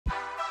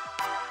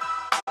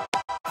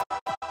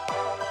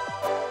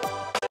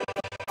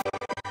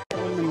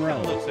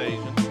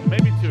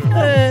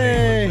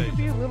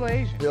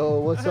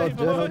What's up,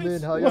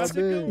 gentlemen? How y'all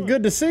been?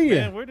 Good to see you.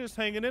 Man, we're just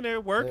hanging in there,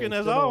 working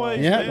as always.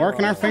 Yeah, man.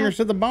 working our fingers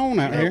to the bone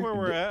out here. Where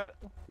we're at.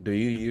 Do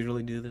you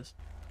usually do this?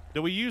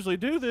 Do we usually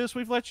do this?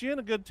 We've let you in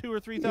a good 2,000 or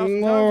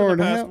 3,000 times in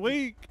the past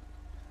week.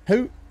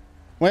 Who?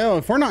 Well,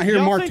 if we're not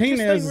here,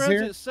 Martinez is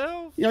here.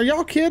 Itself? Are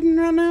y'all kidding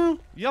right now?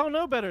 Y'all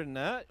know better than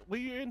that.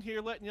 We're in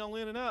here letting y'all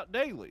in and out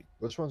daily.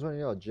 Which one's one of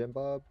y'all? Jim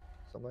Bob?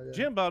 Something like that?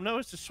 Jim Bob, no,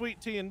 it's the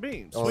SweetTea and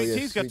Beamz. Oh,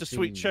 SweetTea's yeah, got the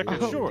sweet checker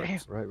yeah.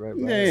 shorts. Right.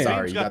 Yeah.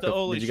 Sorry, Beamz got the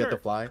Oli did you get the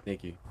shirt. fly?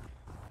 Thank you.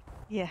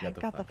 Yeah, I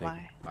got the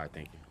fly. All right,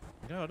 thank you.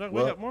 No,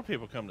 we got more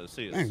people coming to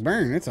see us. Dang,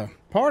 Burn, it's a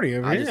party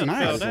over here. I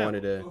Nice. just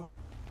wanted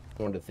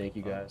to thank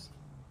you guys.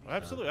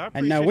 Absolutely. I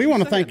And now appreciate we you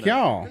want to saying thank that.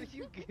 y'all.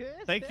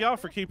 Thank y'all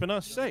for keeping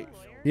us safe.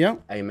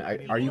 Yep. Hey,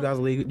 man, are you guys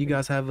legal? You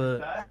guys have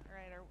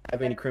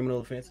any criminal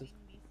offenses?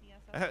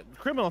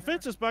 Criminal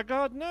offenses? By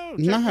God, no.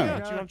 Check No. me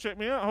out. You want to check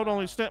me out? Hold on,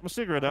 let me stamp my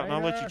cigarette out, and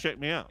I'll let you check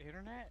me out.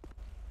 Internet?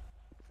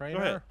 Go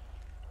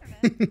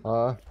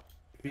ahead.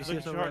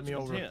 BCSO ran me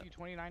over.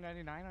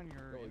 $29.99 on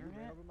your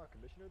internet?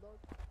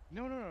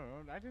 No,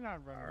 I did not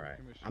run over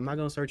commission. I'm not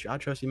gonna search you. I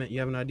trust you, man. You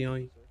have an ID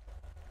on you?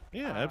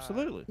 Yeah,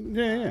 absolutely.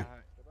 Yeah.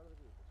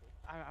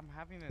 I'm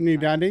having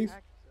Need IDs?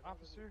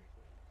 Officer.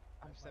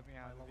 I'm stepping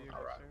out of the vehicle,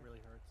 sir. Really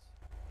hurts.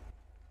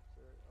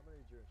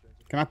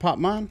 Can I pop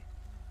mine?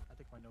 I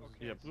think my nose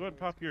is Yeah, go ahead and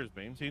pop yours,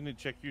 Beamz. He need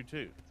to check you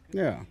too.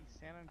 Yeah.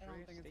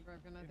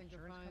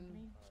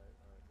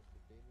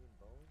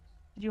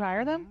 Did you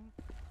hire them?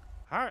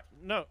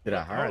 No. Did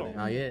I hire them?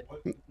 Not yet.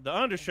 The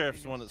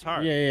undersheriff's the one that's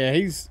hired. Yeah.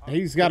 He's got They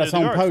his did the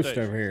own guard post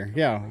station. over here.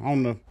 Yeah,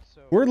 on the.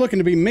 We're looking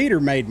to be meter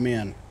maid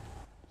men.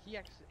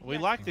 We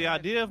like the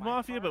idea of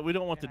mafia, but we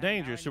don't want the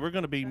danger, so we're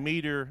going to be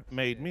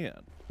meter-made men.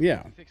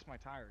 Yeah.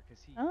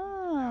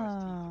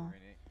 Oh,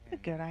 a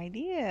good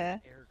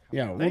idea.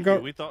 Yeah, we'll Thank go.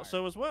 you. We thought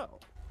so as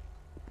well.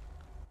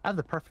 I have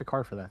the perfect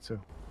car for that too.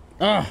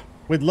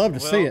 We'd love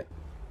to see it.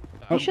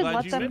 You should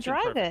let them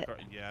drive it.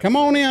 Yeah, Come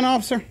on in,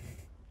 officer.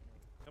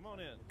 Come on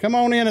in. Come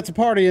on in. It's a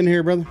party in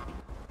here, brother.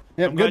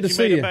 Yep, I'm good glad to you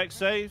see made you. it back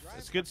safe.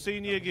 It's good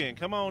seeing you again.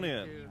 Come on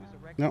in.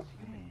 No.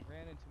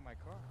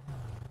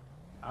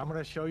 I'm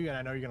gonna show you, and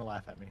I know you're gonna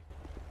laugh at me.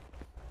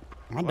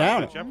 I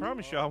doubt it. I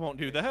promise you I won't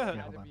do that.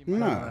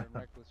 No.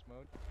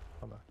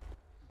 Hold on.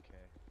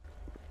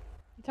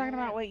 You talking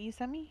about what you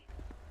sent me?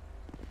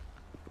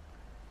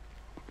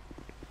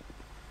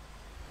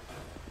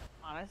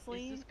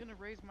 Honestly, Is this gonna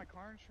raise my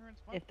car insurance?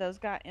 if those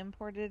got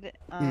imported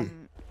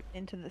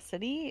into the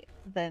city,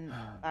 then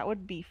that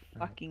would be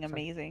fucking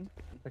amazing.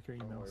 Check your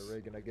emails.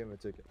 Reagan, I gave him a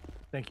ticket.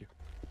 Thank you.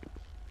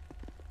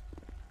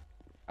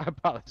 I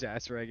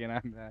apologize, Reagan.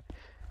 I'm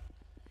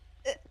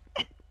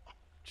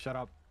Shut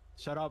up.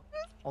 Shut up.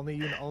 Only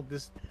you know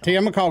this. T,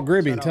 I'm gonna call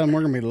Gribby and tell him we're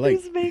gonna be late.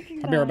 He's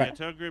making I'll be right Yeah, back.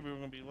 tell Gribby we're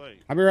going to be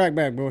late. I'll be right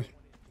back, boys.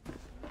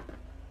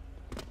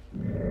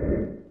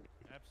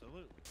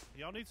 Absolutely.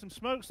 Y'all need some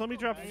smokes? Let me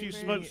drop a few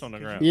smokes on the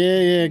ground.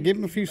 Yeah. Give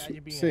him a few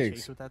Imagine being in a cigs.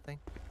 chase with that thing.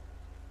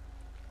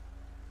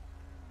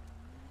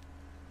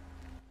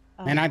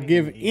 And I'd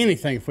give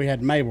anything if we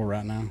had Mabel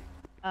right now.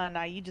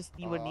 No, you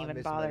wouldn't I even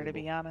miss bother, to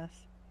Mabel. be honest.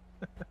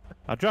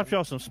 I dropped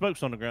y'all some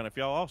smokes on the ground if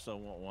y'all also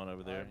want one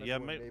over there. I Yeah, remember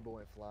when maybe. Mabel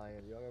went flying.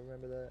 Y'all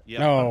remember that? Yeah,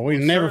 No, we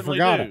never certainly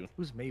forgot do. it.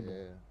 Who's Mabel?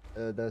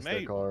 Yeah. That's their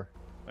Mabel. car.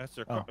 That's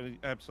their car.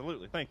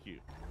 Absolutely. Thank you.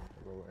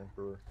 Little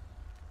Emperor.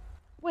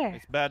 Where?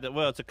 It's bad that,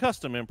 well, it's a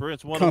custom Emperor.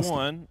 It's one of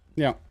one.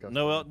 Yeah.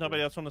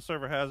 Nobody else on the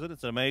server has it.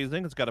 It's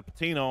amazing. It's got a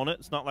patina on it.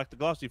 It's not like the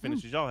glossy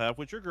finishes y'all have,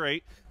 which are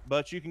great,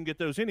 but you can get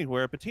those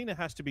anywhere. A patina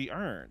has to be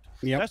earned.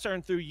 Yep. That's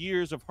earned through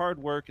years of hard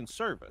work and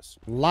service.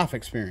 Life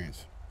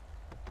experience.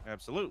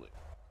 Absolutely.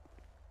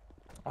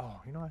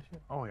 Oh, you know what?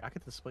 Oh, I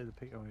could display the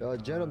pic.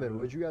 Gentlemen,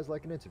 would you guys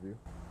like an interview?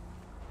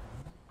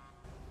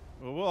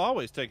 Well, we'll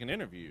always take an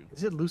interview.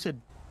 Is it Lucid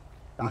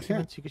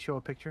documents? You could show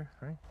a picture,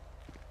 right?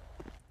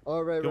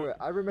 All right.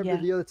 I remember Yeah.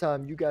 the other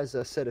time you guys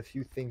said a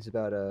few things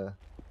about the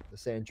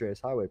San Andreas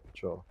Highway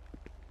Patrol.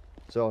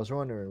 So I was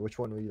wondering which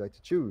one would you like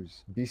to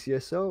choose,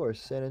 BCSO or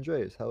San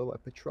Andreas Highway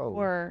Patrol?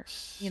 Or,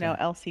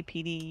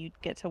 LCPD,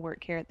 you'd get to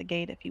work here at the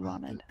gate if you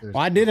wanted. Well,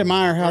 I did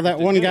admire how that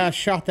one guy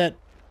shot that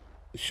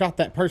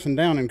person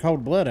down in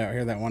cold blood out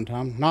here that one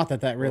time. Not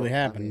that that really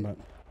happened, but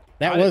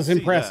that was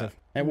impressive.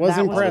 It was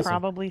that impressive. was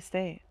probably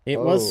state. It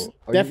was are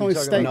you definitely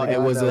talking state. about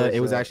No, the guy that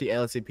it was actually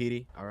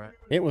LCPD. All right.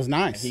 It was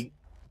nice.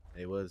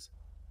 It was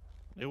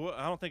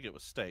I don't think it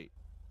was state.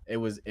 It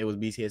was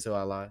BCSO.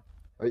 I lied.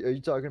 Are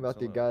you talking about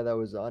the guy that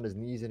was on his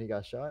knees and he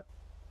got shot?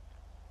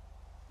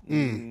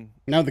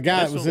 No, the guy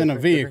That's that was a in a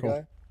Different vehicle.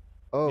 guy?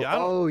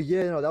 Oh,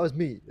 yeah, no, that was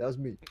me. That was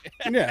me.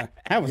 Yeah,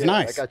 that was Yeah,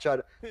 nice. That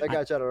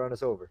guy tried to run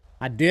us over.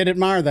 I did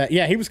admire that.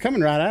 Yeah, he was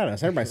coming right at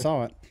us. Everybody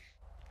saw it.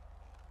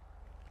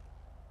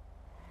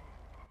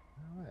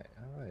 All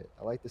right.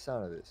 I like the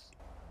sound of this.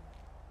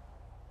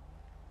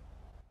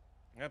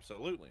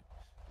 Absolutely.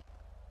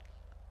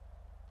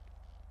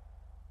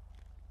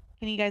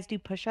 Can you guys do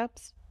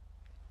push-ups?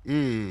 as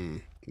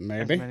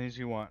Maybe. many as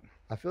you want.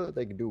 I feel like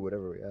they can do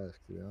whatever we ask,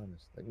 to be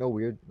honest. Like no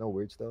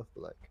weird stuff,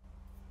 but like.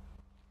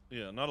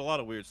 Yeah, not a lot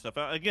of weird stuff.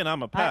 Again,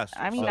 I'm a pastor.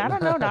 I mean, so- I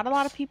don't know. Not a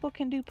lot of people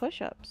can do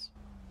push-ups.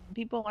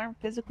 people aren't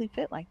physically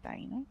fit like that,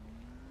 you know.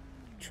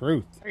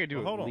 Truth. I could do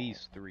Well, hold at on.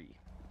 least 3.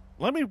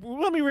 Let me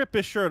rip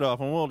this shirt off,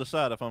 and we'll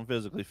decide if I'm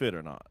physically fit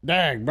or not.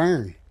 Dag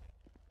burn.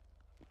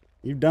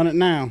 You've done it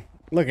now.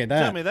 Look at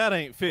that. Tell me that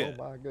ain't fit.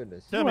 Oh my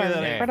goodness. Tell You me are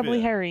that ain't incredibly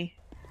fit. hairy.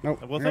 Nope.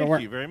 Well, gotta thank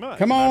work. you very much.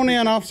 Come and I on in,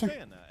 appreciate you officer.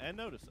 saying that and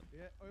noticing.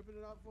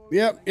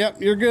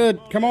 Yep, you're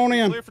good. Come on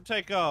in. Clear for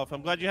takeoff.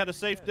 I'm glad you had a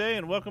safe day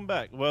and welcome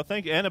back. Well,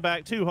 thank you. And a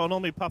back too. Hold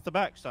on, let me pop the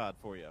back side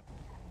for you.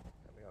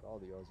 We got all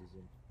the Aussies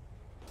in.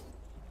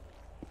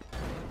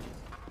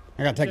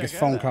 I gotta take Check this that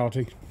phone out. call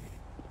too.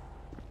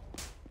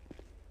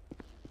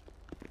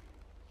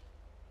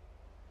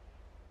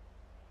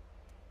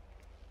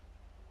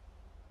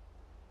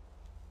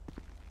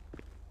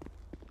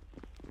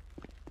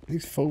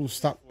 These fools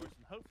stop. And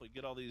hopefully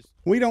get all these.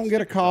 We don't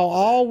get a stickers call off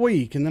all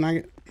week, and then I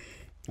get.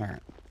 All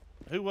right.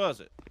 Who was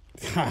it?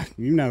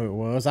 You know it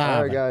was. All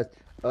Ivan. right,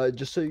 guys.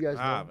 Just so you guys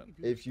know, Ivan.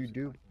 if you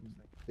do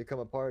become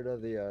a part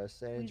of the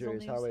San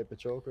Andreas Highway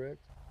Patrol, correct?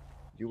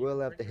 You will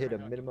have to hit a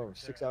minimum of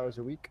 6 hours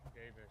a week,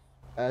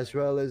 as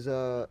well as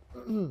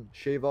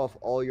shave off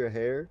all your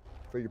hair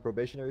for your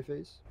probationary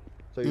phase.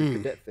 So your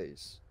cadet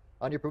phase.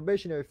 On your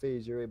probationary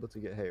phase, you're able to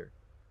get hair.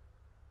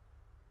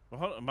 Well,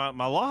 hold on,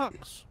 my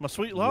locks, my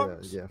sweet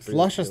locks. Yeah, for your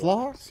Luscious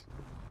locks?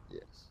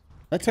 Yes.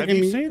 That took Have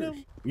him you seen years.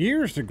 them?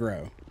 Years to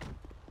grow.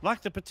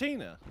 Like the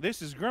patina.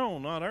 This is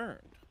grown, not earned.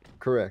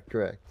 Correct.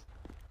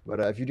 But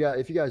if you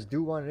guys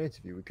do want an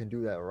interview, we can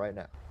do that right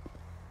now.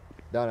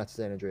 Down at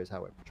San Andreas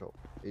Highway Patrol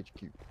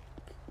HQ.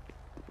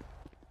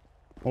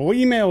 Well,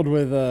 we emailed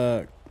with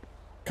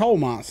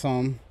Colmont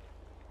some.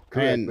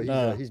 Correct, And,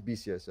 but he's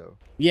BCSO.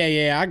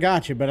 Yeah, I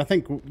got you, but I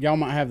think y'all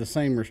might have the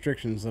same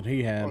restrictions that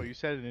he had. Oh, you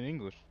said it in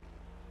English.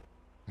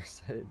 I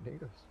said it in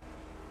English.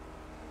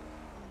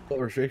 What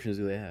restrictions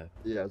do they have?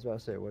 Yeah, I was about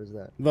to say, what is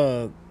that?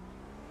 The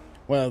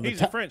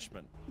He's a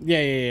Frenchman.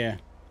 Yeah.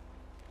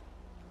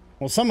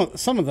 Well, some of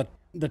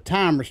the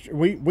time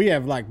we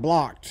have like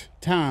blocked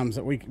times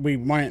that we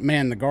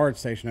man the guard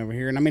station over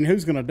here, and I mean,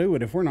 who's gonna do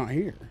it if we're not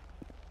here?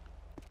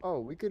 Oh,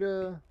 we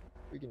can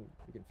figure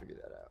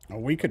that out. Well,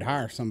 we could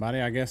hire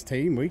somebody, I guess.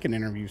 Team, we can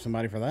interview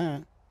somebody for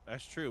that.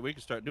 That's true. We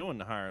could start doing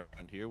the hiring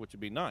here, which would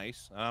be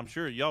nice. And I'm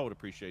sure y'all would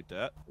appreciate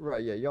that.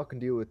 Right, yeah, y'all can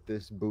deal with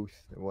this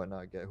booth and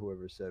whatnot, get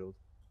whoever's settled.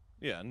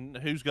 Yeah, and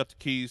who's got the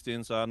keys to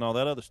inside and all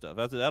that other stuff.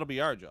 That'll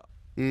be our job.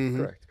 Mm-hmm.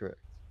 Correct.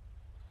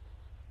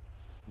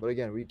 But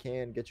again, we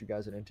can get you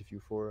guys an interview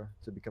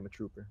to become a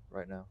trooper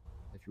right now,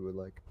 if you would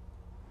like.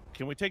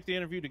 Can we take the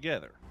interview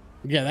together?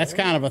 Yeah, that's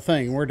kind of a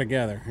thing. We're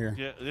together here.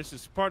 Yeah, this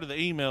is part of the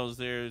emails.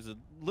 There's a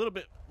little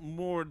bit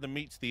more than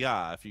meets the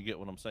eye, if you get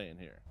what I'm saying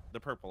here. The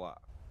purple eye.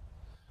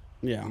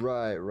 Yeah.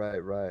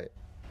 Right.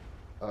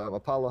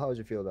 Apollo, how would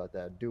you feel about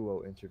that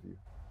duo interview?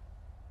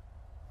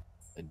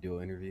 A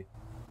dual interview?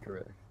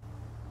 Correct.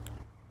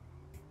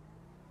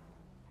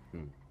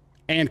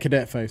 And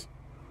cadet face.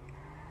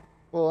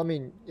 Well, I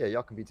mean, yeah,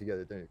 y'all can be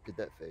together during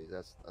cadet phase.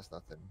 That's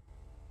nothing.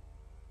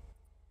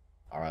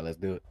 All right, let's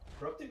do it.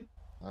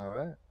 All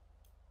right.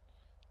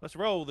 Let's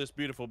roll this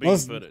beautiful beam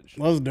footage.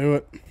 Let's do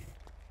it.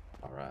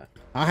 All right.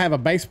 I have a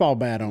baseball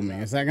bat on me.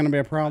 Is that going to be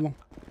a problem?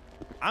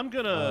 I'm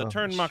gonna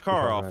turn my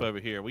car off over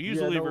here. We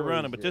usually leave it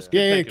running, but this could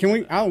Yeah, take a can we?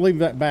 minute. I'll leave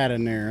that bat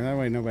in there. That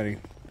way nobody.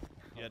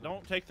 Yeah,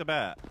 don't take the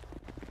bat.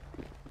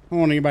 I don't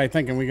want anybody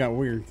thinking we got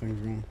weird things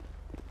going.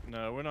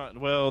 No, we're not.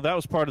 Well, that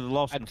was part of the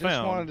lost I and just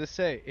found. wanted to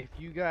say, if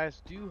you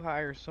guys do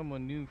hire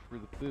someone new for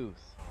the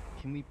booth,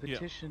 can we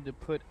petition to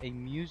put a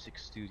music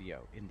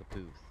studio in the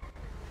booth?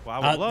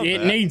 Well, I would love it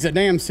that. needs a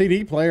damn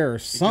CD player or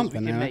Because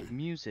something. we can in it. make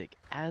music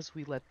as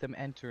we let them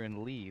enter and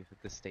leave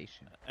the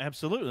station.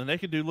 Absolutely, and they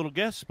could do little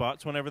guest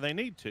spots whenever they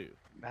need to.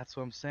 That's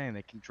what I'm saying.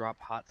 They can drop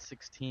Hot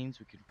 16s.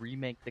 We could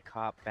remake the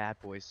Cop Bad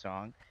Boy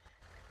song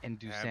and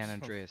do San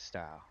Andreas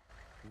style.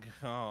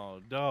 Oh,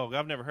 dog!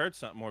 I've never heard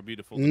something more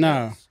beautiful. Than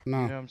No, this. You know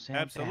no. what I'm saying?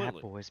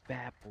 Absolutely.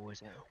 Bad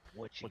boys.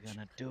 What you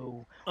gonna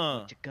do? Uh.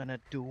 What you gonna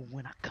do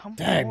when I come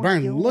Dag, for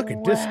burn! you? Look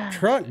at this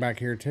truck back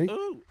here, T.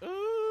 Ooh.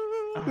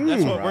 That's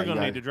Mm. what Right, we're you gonna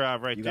guys- need to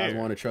drive right You there. guys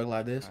want a truck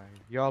like this?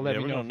 Y'all let Yeah,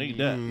 me we're know gonna if you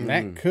need that. That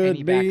any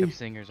could backup be.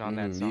 singers on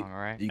that song, all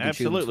right? You can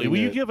choose Absolutely. between Will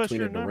you a- give us between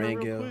your a number real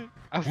Durango, quick?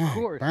 Of Ah,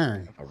 course.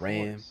 burn. Of A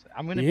Ram. course.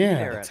 I'm gonna Yeah. be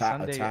there at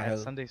Tahoe.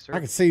 Sunday service. I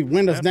could see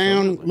windows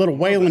Absolutely. down, little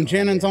Waylon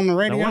Jennings on the Now,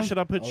 radio. why should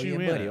I put Oh you yeah,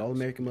 in? buddy, All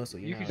American Muscle.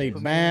 You You can know. Be just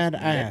put me in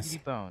badass. Deputy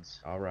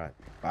Bones. All right,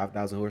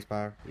 5,000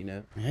 horsepower. You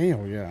know.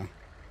 Hell yeah.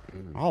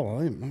 Mm. All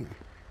of them.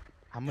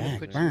 I'm gonna Dang,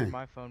 put you burn. in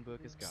my phone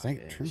book as God. Say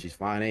Yeah, true. she's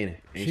fine, ain't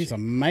it? Ain't She's she?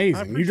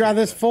 amazing. I You drive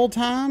this appreciate that. full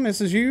time?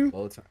 This is you?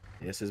 Full time.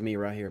 This is me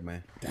right here,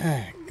 man.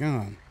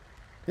 Daggone.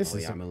 This Oh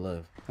is yeah, I'm in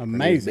love.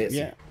 amazing. Betsy.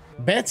 Yeah.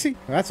 Betsy?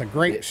 That's a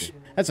great, Betsy.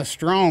 that's a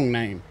strong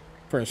name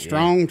for a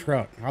strong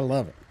truck. I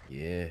love it.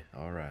 Yeah.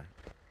 All right.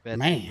 That's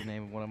Man. the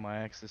name of one of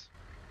my exes.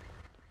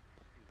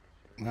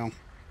 Well,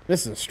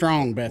 this is a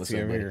strong Betsy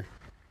up, over buddy? here.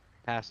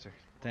 Pastor,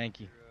 thank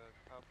you.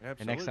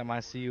 Absolutely. And next time I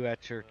see you at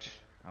church,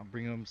 I'll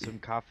bring him some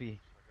coffee,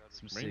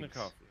 some Bring the cigs.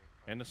 coffee.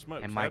 And the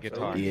smoke. And my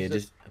guitar. Yeah,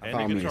 just And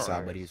follow the me guitar.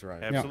 inside, but he's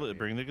right. Absolutely.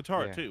 Bring the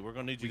guitar Yeah. too. We're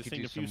gonna need you We to could sing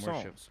do a few some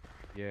worship. songs.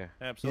 Yeah.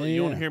 Absolutely.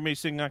 You want to hear me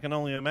sing I Can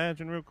Only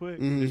Imagine real quick?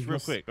 Just real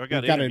quick. I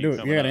got to do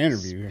it. You got an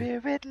interview.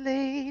 Spirit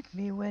lead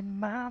me when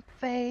my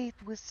faith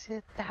was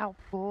without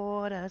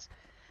borders.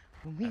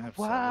 When we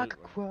walk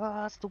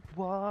across the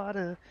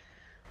water,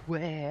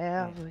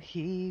 wherever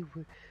He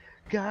would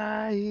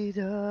guide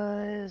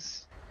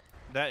us.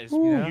 That is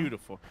Ooh.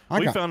 beautiful.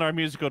 We found our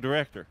musical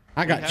director.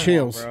 I got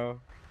chills. Bro.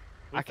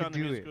 I can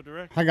do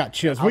it. I got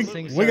chills. I'll We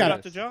sing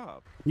got the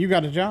job. You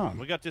got a job.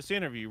 We got this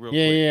interview real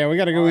Yeah, quick. yeah. We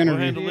got to go Alright, We'll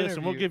interview. handle this,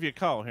 and we'll give you a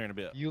call here in a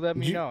bit. You let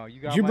me know. You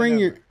got Did you my bring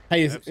your? number.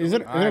 Hey, is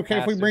it Alright, okay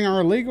if we Pastor. bring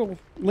our legal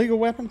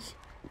weapons?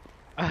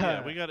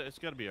 Yeah, we got it. It's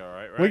got to be all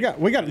right, right?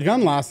 We got a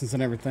gun license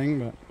and everything,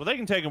 but Well, they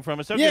can take them from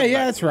us. They'll yeah, give 'em yeah,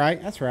 back that's to us.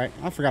 right. That's right.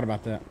 I forgot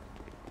about that.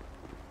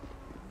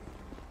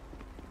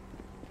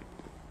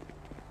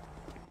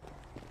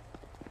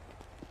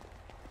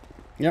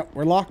 Yep,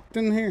 we're locked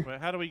in here. Wait,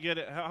 how do we get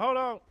it? Hold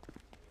on.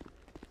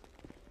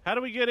 How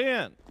do we get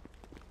in?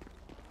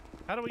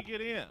 How do we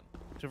get in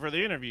for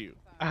the interview?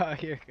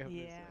 Here it comes.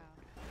 Yeah.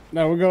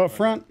 No, we'll go up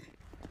front.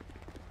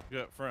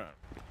 Go up front.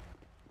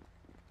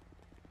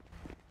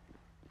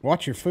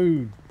 Watch your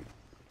food.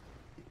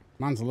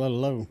 Mine's a little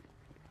low.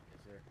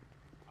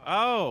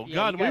 Oh Yeah,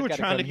 God, you we guys were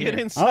gotta trying to come get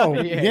here. inside. Oh,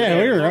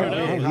 yeah, we were.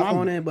 Hey, hop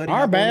on in, buddy. Our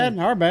Hop on bad. in.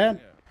 Our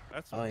bad.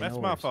 That's Oh, yeah, that's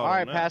no my worries. fault. All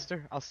right, on that.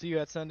 Pastor. I'll see you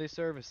at Sunday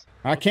service.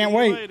 I See can't you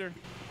wait. later.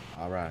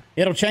 All right.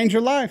 It'll change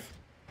your life.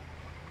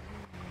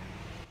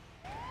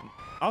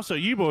 Also,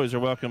 you boys are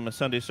welcome to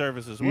Sunday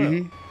service as well.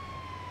 Mhm.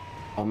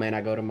 Oh man,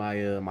 I go to my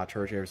my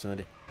church every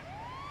Sunday.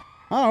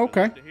 Oh,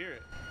 okay. Good to hear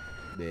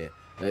it.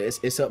 Yeah,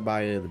 it's up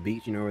by the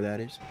beach. You know where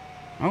that is?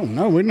 Oh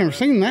no, we've never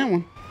seen that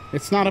one.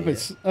 It's not up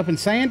in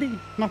Sandy.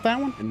 Not that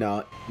one.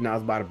 No,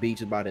 it's by the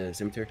beach. It's by the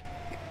cemetery.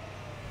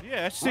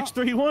 Yeah, that's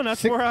 631.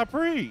 That's Six- where I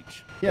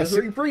preach. Yeah, That's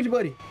where you preach,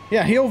 buddy.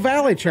 yeah, Hill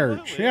Valley Church.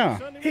 Absolutely. Yeah,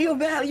 Sunday Hill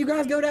Valley, you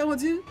guys go that one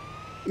too?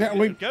 yeah, we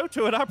we go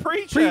to it. I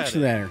preach preach at it.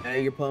 there.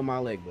 Hey, you're pulling my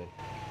leg, buddy.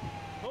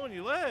 Pulling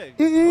your leg.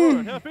 Mm-mm.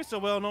 Lord help, it's a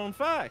well-known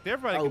fact.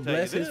 Everybody Oh, can tell you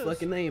bless his this.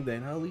 fucking name,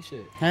 then. Holy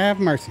shit. Have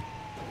mercy.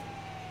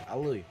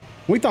 Hallelujah.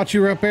 We thought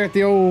you were up there at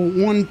the old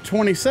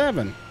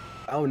 127.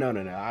 Oh no,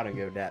 I don't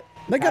give that.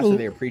 They got Pastor a-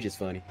 there preaches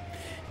funny.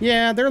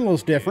 Yeah, they're a little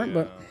different,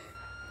 but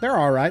they're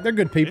all right. They're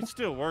good people. It's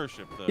still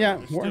worship, though. Yeah,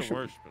 it's worship. still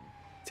worshiping.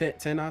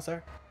 10 now,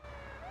 sir.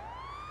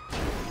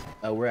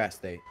 We're at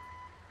state.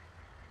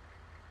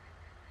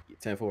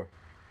 10-4.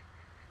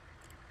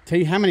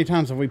 T, how many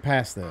times have we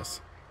passed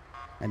this?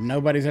 And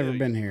nobody's ever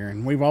been here,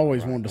 and we've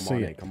always wanted to Come see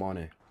on it. in. Come on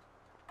in.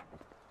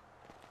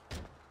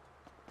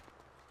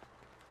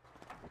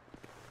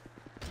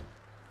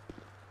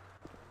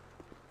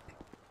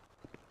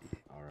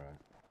 All right.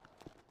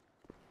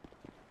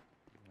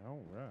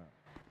 All right.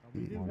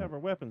 We do have our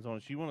weapons on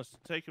us. You want us to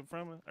take it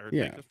from us, or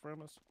Yeah. take us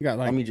from us? You got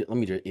like, let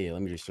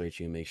me just search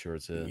you and make sure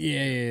it's all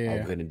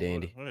yeah. good and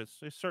dandy. Well,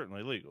 it's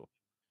certainly legal.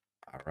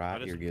 All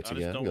right, I you're good to I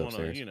just go. don't Go want to,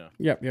 upstairs. you know.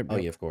 Yep. Oh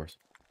yeah, of course.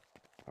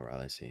 All right,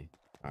 let's see.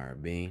 All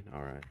right, Bean.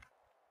 All right,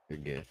 you're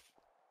good.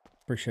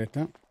 Appreciate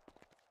that.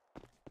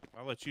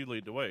 I'll let you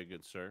lead the way,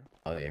 good sir.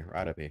 Oh yeah,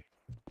 right up here.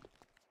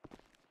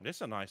 This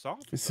is a nice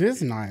office. This up is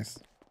here. nice.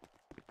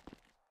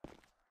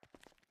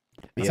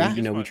 Yeah, that-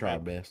 you know we This try might our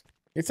be- best.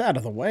 It's out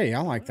of the way.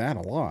 I like that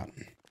a lot.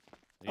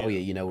 Oh yeah,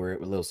 you know we're a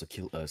little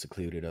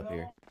secluded up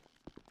here.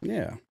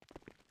 Yeah.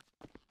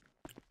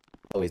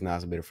 Always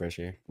nice, a bit of fresh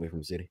air away from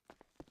the city.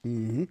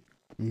 Mm-hmm.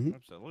 Mm-hmm.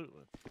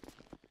 Absolutely.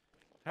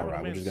 How All would right,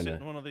 a we're man just sit gonna-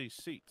 in one of these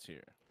seats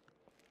here?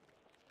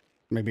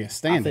 Maybe a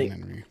standing think-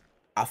 interview.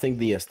 I think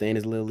the stand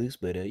is a little loose,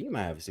 but you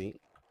might have a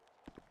seat,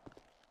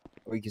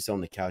 or you can sit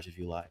on the couch if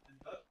you like.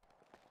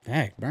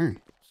 Heck,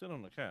 burn. Sit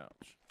on the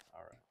couch.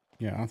 All right.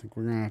 Yeah, I think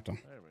we're gonna have to.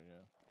 There we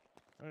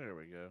go. There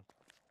we go.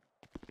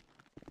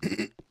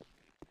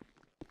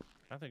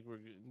 I think we're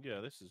good.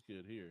 Yeah, this is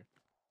good here.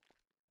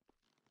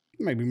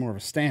 Maybe more of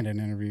a standing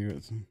interview.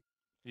 It's,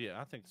 Yeah,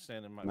 I think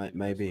standing might be the best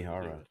Maybe. way to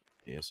All do right. it.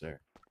 Yes, sir.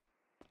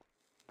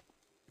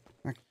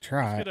 I could Let's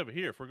try get it. over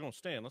here. If we're gonna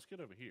stand, let's get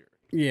over here.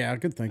 Yeah,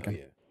 good Oh, thinking.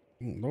 yeah.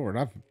 Oh, Lord,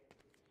 I've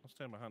Let's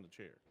stand behind the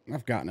chair.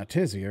 gotten a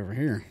tizzy over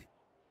here.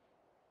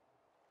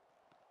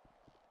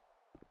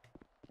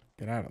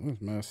 Get out of this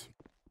mess.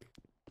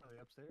 Are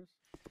they upstairs?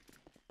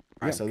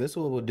 All right. So this is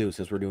what we'll do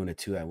since we're doing it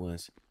two at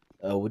once.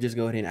 We'll just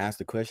go ahead and ask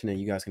the question, and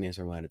you guys can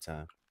answer one at a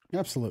time.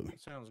 Absolutely.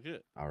 Sounds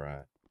good. All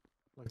right.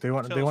 Look, they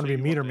want Tell they us want who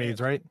to be you want meter to maids,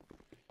 answer. right?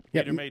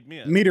 Yep. Meter made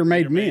men. Meter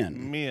made made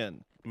men.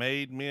 men.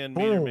 Made men.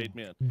 Meter Boom. made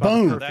men.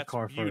 Boom. Perfect That's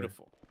car for her.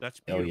 beautiful. That's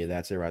Oh beautiful. yeah,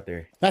 that's it right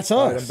there. That's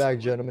All right, I'm us. back,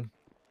 gentlemen.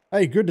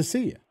 Hey, good to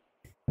see you.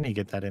 I need to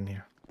get that in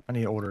here. I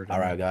need to order it. in All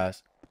right, here.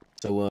 guys.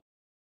 So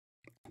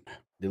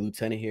the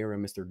lieutenant here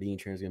and Mr. Dean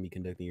Trent's gonna be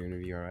conducting your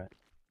interview. All right.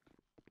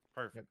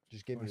 Perfect. Yep,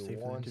 just give Wanna me stay for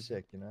the 1 interview?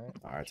 second, all right?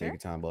 All right. Sure. Take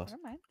your time, boss.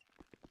 Never mind.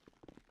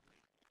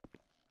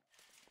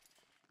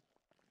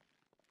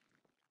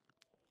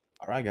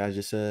 All right, guys.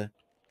 Just go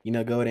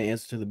ahead and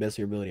answer to the best of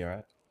your ability. All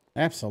right.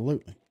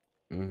 Absolutely.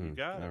 Mm-hmm.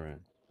 got it. All right.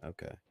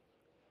 Okay.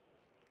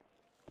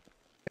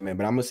 Hey, man,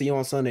 but I'm gonna see you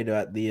on Sunday though,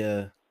 at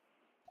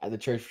the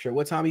church for sure.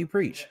 What time do you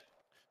preach?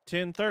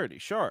 10:30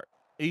 sharp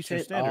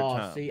Eastern Standard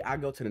Time. See, I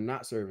go to the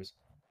not service.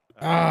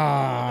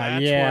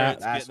 That's yeah. where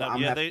it's That's getting why up.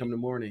 I'm Yeah, have to come in the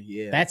morning.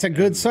 Yeah, That's a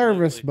good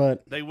service,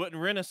 but they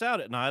wouldn't rent us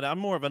out at night. I'm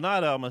more of a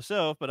night owl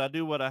myself, but I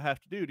do what I have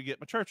to do to get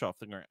my church off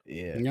the ground.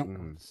 yeah. Yep.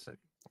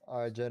 All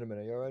right, gentlemen,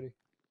 are you all ready?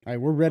 hey,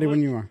 we're ready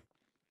when you are.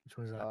 Which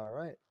one is that? All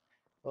right.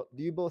 Well,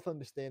 do you both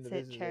understand that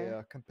Sit, this is chair.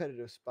 a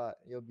competitive spot?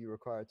 You'll be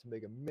required to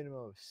make a minimum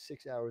of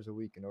 6 hours a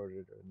week in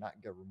order to not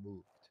get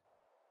removed.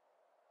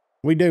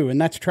 We do, and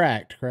that's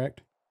tracked,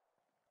 correct?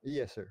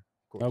 Yes, sir.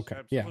 Of course.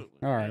 Okay. Yeah. Absolutely.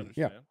 All I right.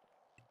 Yeah. understand.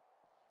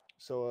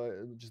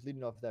 So, just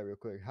leading off that real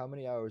quick, how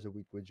many hours a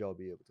week would y'all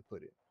be able to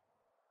put in?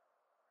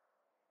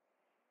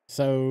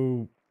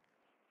 So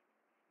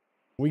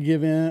we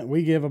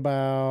give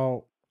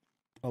about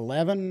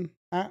 11,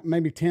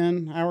 maybe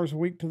 10 hours a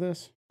week to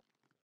this.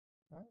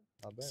 All right.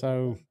 Not bad, not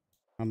So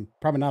bad.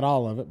 probably not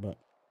all of it, but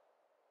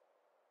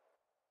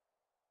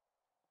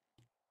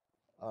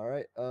All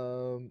right.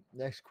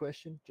 Next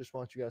question. Just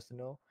want you guys to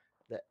know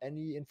that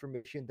any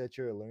information that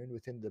you're learned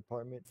within the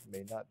department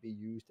may not be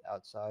used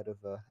outside of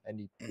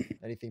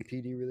anything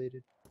PD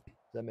related.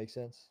 Does that make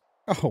sense?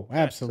 oh,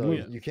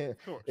 absolutely. So you can't.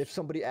 Of course. If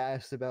somebody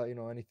asks about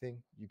anything,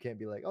 you can't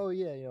be like, oh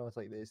yeah, it's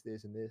like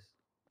this, and this.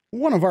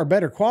 One of our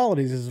better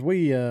qualities is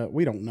we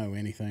don't know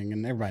anything,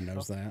 and everybody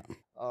knows that.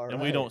 All right.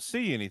 And we don't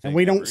see anything. And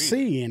we ever don't either.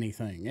 see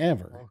anything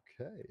ever.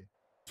 Okay.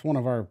 It's one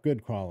of our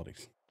good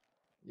qualities.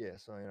 Yeah.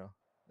 So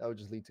that would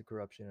just lead to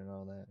corruption and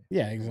all that.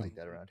 Yeah, Nothing exactly. like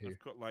that around here.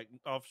 Like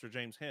Officer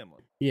James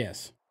Hamlin.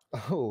 Yes.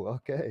 Oh,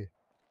 okay.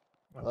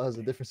 Well, that was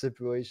a different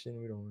situation.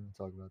 We don't want to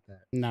talk about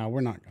that. No,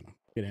 we're not gonna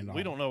get into. We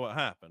all don't know what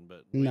happened,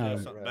 but we No. know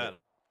something Right. bad.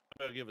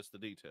 Better give us the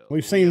details. We've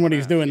We seen what haven't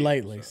he's asked doing either,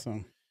 lately, so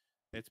so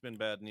it's been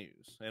bad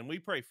news, and we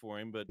pray for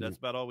him, but that's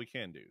about all we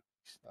can do.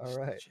 All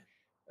right.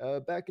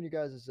 Back in you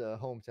guys'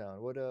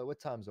 hometown, what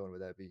time zone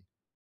would that be?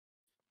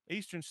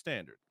 Eastern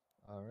Standard.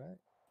 All right.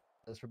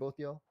 That's for both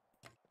y'all.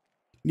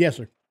 yes,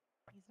 sir.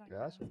 He's not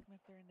gonna ask Gotcha. them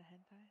if they're into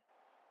hentai.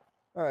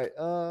 All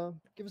right.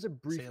 Give us a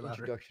brief it louder.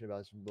 introduction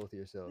about both of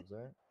yourselves. All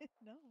right.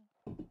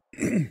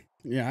 No.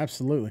 Yeah,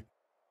 absolutely.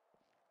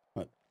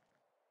 But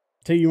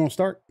T, you want to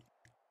start?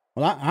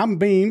 Well, I'm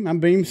Beam. I'm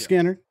Beam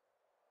Skinner,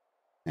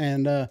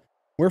 and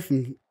we're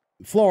from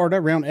Florida,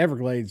 around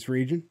Everglades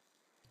region.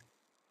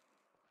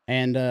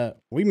 And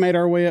we made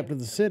our way up to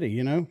the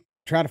city.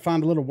 Try to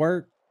find a little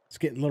work. It's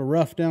getting a little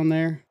rough down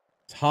there.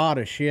 It's hot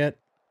as shit.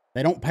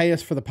 They don't pay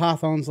us for the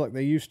pythons like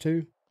they used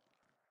to.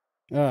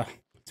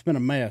 It's been a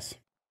mess.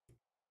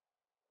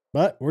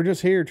 But we're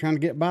just here trying to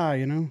get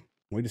by.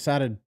 We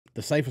decided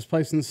the safest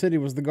place in the city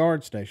was the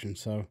guard station,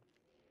 so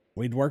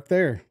we'd work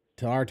there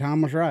till our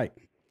time was right.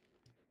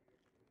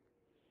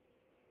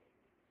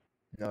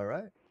 All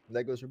right.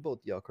 That goes for both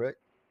y'all, correct?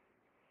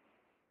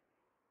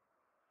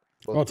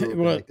 Both Well,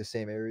 grew up in, like the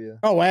same area.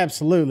 Oh,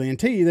 absolutely. And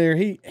T there,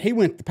 he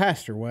went the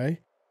pastor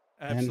way.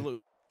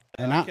 Absolutely.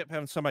 And I I kept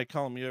having somebody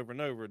calling me over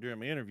and over during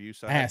my interview,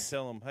 so I had to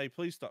tell them, "Hey,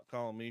 please stop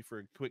calling me for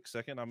a quick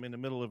second. I'm in the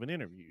middle of an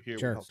interview here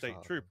with the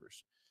state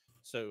troopers."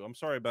 So I'm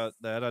sorry about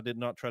that. I did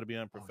not try to be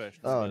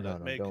unprofessional, but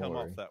it may come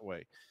off that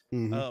way.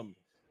 Mhm.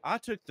 I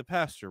took the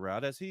pastor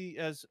route,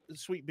 as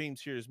Sweet Beamz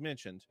here has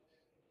mentioned.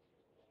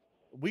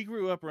 We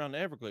grew up around the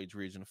Everglades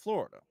region of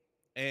Florida,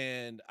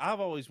 and I've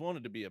always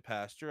wanted to be a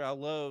pastor. I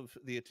love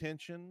the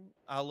attention.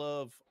 I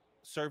love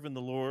serving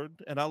the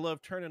Lord, and I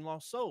love turning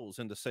lost souls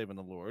into saving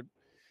the Lord.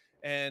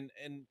 And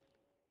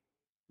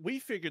we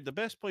figured the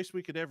best place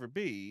we could ever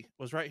be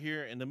was right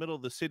here in the middle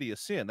of the city of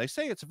sin. They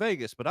say it's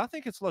Vegas, but I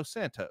think it's Los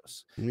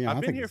Santos. Yeah,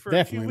 I've been here for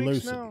a few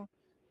weeks now,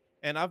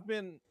 and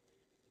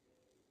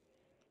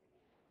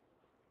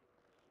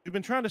we've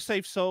been trying to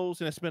save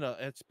souls, and it's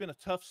been a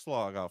tough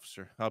slog,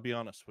 officer. I'll be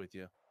honest with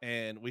you.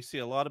 And we see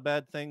a lot of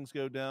bad things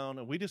go down,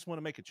 and we just want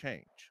to make a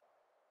change.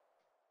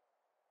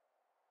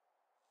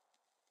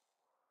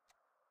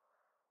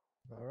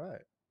 All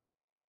right.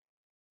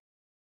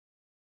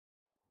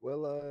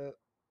 Well,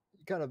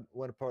 you kind of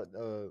went apart.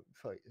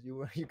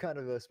 You kind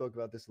of spoke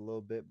about this a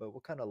little bit, but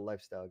what kind of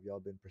lifestyle have y'all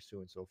been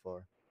pursuing so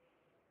far?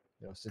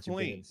 Since you've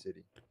been in the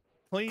city.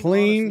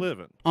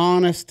 Clean,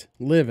 honest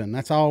living.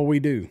 That's all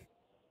we do.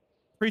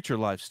 Preacher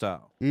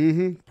lifestyle.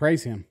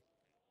 Praise him.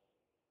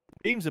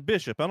 Beam's a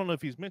bishop. I don't know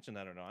if he's mentioned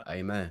that or not.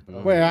 Amen.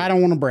 Well, I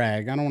don't want to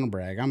brag.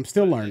 I'm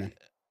still learning.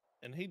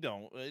 And he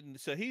don't. And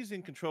so he's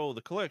in control of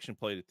the collection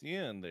plate at the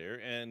end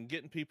there and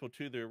getting people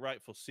to their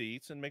rightful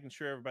seats and making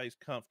sure everybody's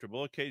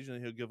comfortable.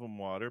 Occasionally he'll give them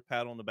water,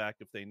 pat on the back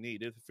if they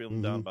need it, if they're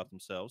feeling down about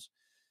themselves.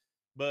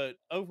 But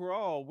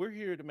overall, we're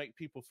here to make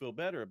people feel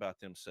better about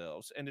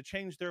themselves and to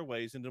change their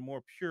ways into a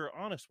more pure,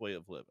 honest way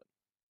of living,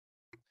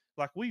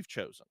 like we've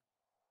chosen.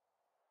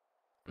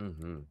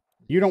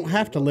 You don't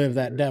have to live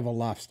that devil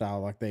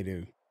lifestyle like they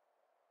do.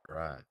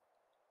 Right.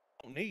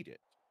 Don't need it.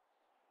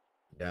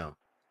 Down.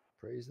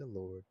 Praise the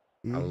Lord.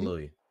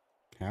 Hallelujah.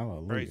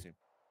 Hallelujah. Praise him.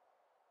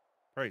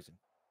 Praise him.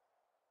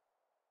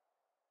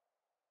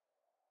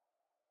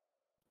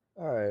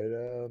 All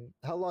right.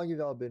 How long have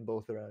y'all been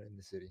both around in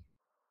the city?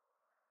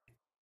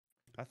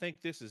 I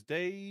think this is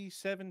day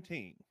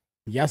 17.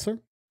 Yes, sir.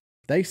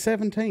 Day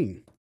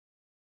 17.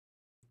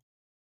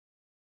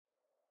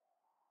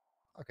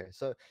 Okay,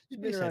 so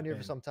you've been around here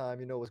for some time.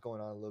 You know what's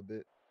going on a little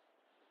bit.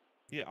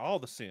 Yeah, all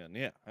the sin.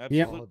 Yeah,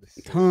 Yep. absolutely.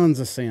 Tons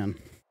of sin.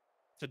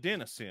 It's a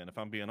den of sin, if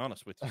I'm being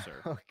honest with you,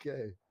 sir.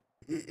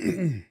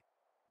 Okay.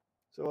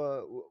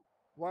 So,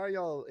 why are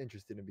y'all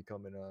interested in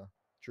becoming a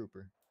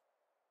trooper?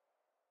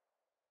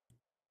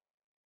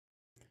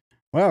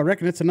 Well, I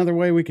reckon it's another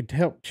way we could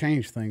help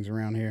change things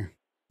around here.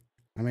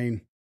 I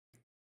mean,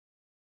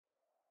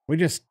 we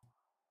just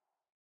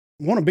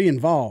want to be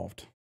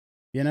involved,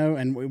 you know,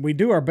 and we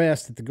do our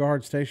best at the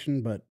guard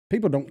station, but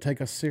people don't take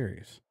us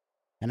serious.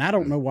 And I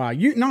don't know why.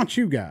 Not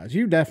you guys.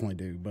 You definitely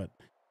do, but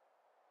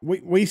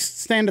we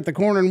stand at the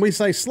corner and we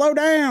say, slow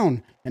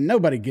down, and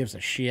nobody gives a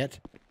shit.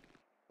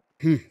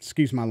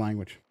 Excuse my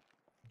language.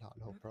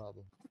 No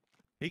problem.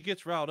 He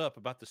gets riled up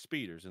about the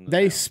speeders.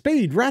 They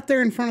speed right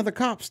there in front of the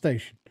cop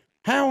station.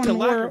 How in the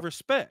world? Lack of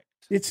respect.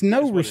 It's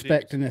no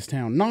respect in this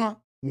town.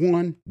 Not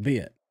one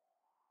bit.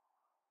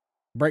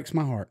 Breaks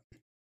my heart.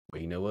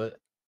 Well, you know what?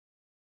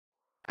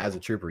 As a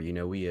trooper, you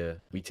know,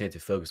 we tend to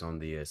focus on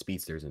the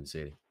speedsters in the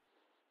city.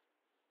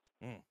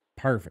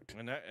 Perfect.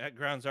 And that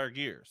grinds our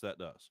gears. That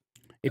does.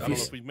 I don't know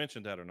if we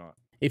mentioned that or not.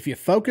 If you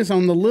focus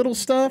on the little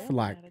stuff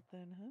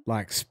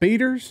like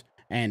speeders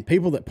and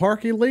people that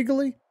park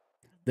illegally,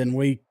 then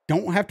we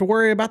don't have to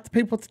worry about the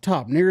people at the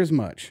top near as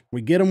much.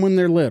 We get them when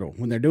they're little.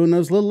 When they're doing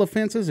those little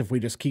offenses, if we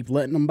just keep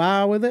letting them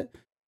by with it,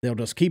 they'll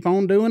just keep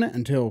on doing it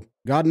until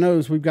God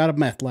knows we've got a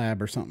meth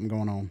lab or something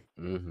going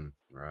on.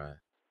 Right.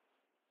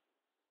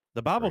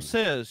 The Bible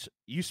says,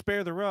 you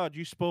spare the rod,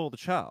 you spoil the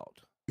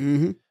child.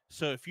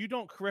 So if you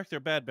don't correct their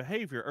bad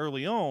behavior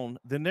early on,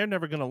 then they're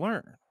never going to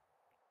learn.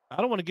 I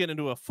don't want to get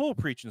into a full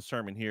preaching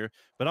sermon here,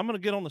 but I'm going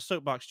to get on the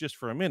soapbox just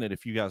for a minute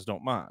if you guys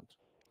don't mind.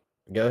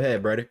 Go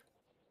ahead, brother.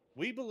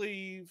 We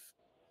believe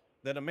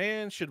that a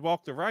man should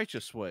walk the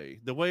righteous way,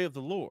 the way of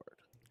the Lord.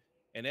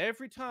 And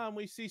every time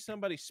we see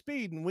somebody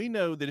speeding, we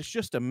know that it's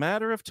just a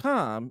matter of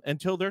time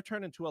until they're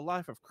turned into a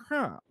life of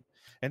crime.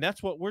 And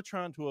that's what we're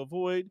trying to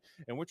avoid.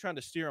 And we're trying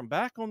to steer them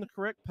back on the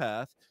correct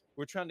path.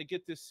 We're trying to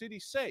get this city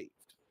saved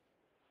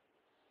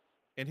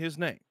in his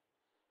name.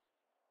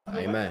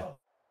 Amen.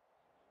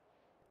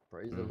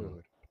 Praise the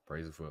Lord.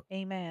 Praise the Lord.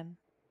 Amen.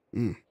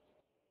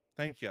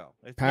 Thank y'all.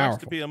 It's Powerful. nice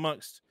to be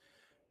amongst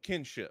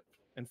kinship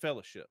and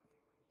fellowship.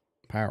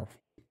 Powerful.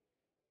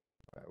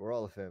 All right, we're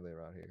all a family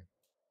around here.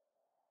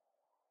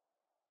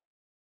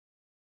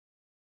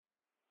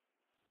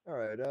 All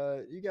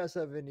right, you guys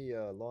have any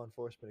law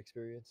enforcement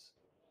experience?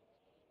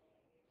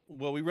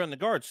 Well, we run the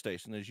guard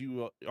station, as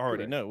you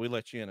already know. We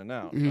let you in and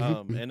out.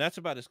 And that's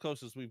about as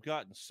close as we've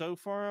gotten so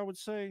far, I would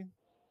say.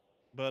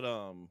 But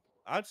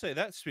I'd say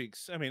that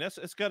speaks. I mean,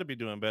 it's got to be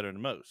doing better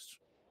than most.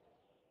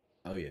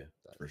 Oh, yeah,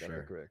 for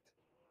sure. Correct.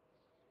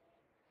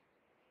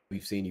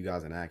 We've seen you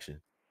guys in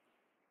action.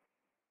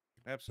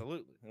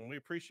 Absolutely. And we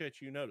appreciate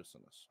you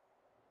noticing us.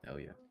 Hell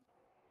yeah.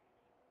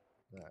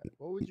 All right.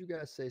 What would you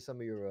guys say some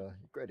of your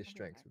greatest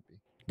strengths would be?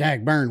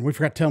 Dag burn. We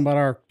forgot to tell them about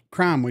our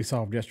crime we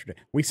solved yesterday.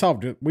 We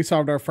solved it. We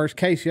solved our first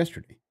case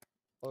yesterday.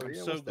 Oh, I'm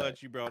so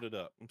glad you brought it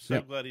up. I'm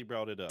so glad he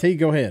brought it up. T,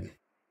 go ahead.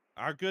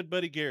 Our good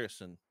buddy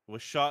Garrison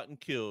was shot and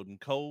killed in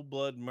cold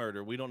blood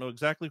murder. We don't know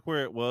exactly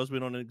where it was. We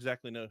don't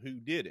exactly know who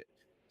did it.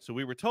 So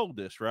we were told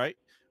this, right?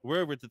 We're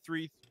over at the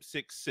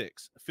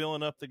 366,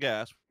 filling up the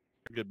gas.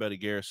 Our good buddy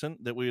Garrison,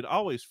 that we would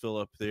always fill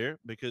up there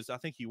because I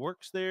think he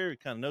works there. He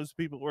kind of knows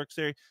the people that works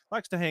there. He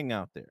likes to hang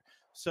out there.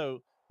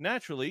 So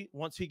naturally,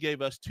 once he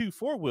gave us 2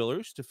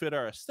 4-wheelers to fit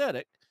our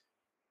aesthetic,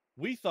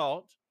 we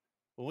thought,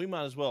 well, we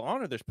might as well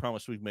honor this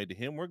promise we've made to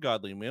him. We're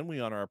godly men.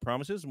 We honor our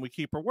promises and we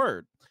keep our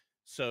word.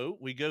 So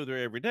we go there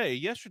every day.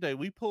 Yesterday,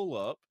 we pull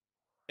up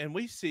and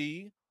we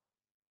see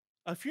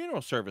a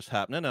funeral service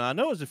happening. And I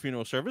know it's a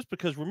funeral service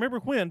because Remember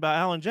When by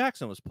Alan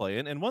Jackson was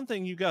playing. And one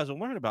thing you guys will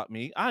learn about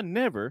me, I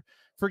never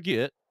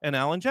forget an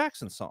Alan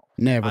Jackson song.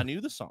 Never. I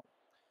knew the song.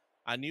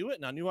 I knew it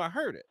and I knew I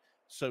heard it.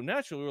 So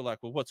naturally, we were like,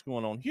 well, what's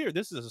going on here?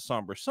 This is a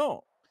somber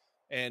song.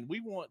 And we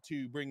want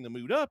to bring the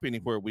mood up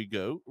anywhere we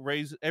go,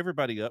 raise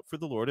everybody up for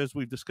the Lord, as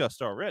we've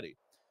discussed already.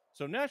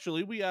 So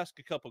naturally, we ask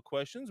a couple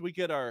questions. We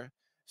get our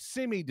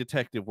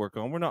semi-detective work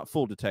on. We're not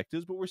full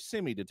detectives, but we're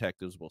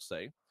semi-detectives, we'll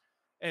say.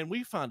 And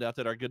we find out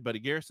that our good buddy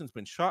Garrison's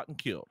been shot and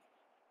killed.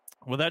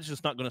 Well, that's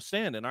just not going to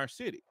stand in our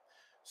city.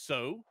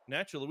 So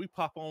naturally, we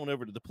pop on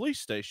over to the police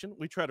station.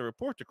 We try to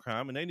report the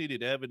crime, and they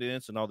needed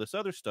evidence and all this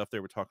other stuff they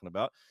were talking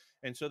about.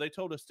 And so they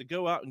told us to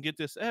go out and get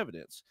this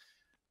evidence.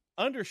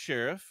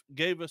 Undersheriff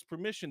gave us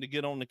permission to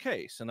get on the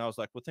case. And I was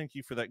like, well, thank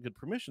you for that good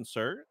permission,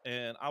 sir.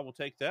 And I will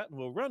take that and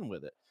we'll run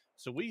with it.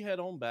 So we head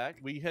on back.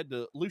 We head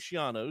to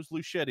Luciano's,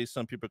 Luchetti's,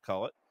 some people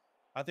call it.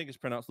 I think it's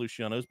pronounced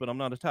Luciano's, but I'm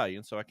not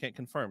Italian, so I can't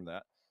confirm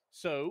that.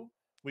 So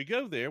we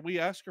go there. We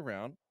ask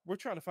around. We're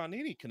trying to find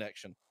any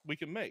connection we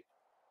can make.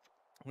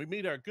 We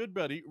meet our good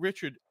buddy,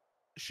 Richard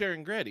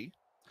Sherringretti.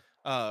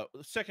 The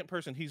second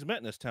person he's met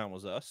in this town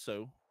was us.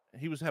 So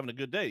he was having a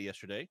good day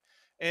yesterday.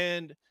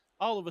 And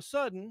all of a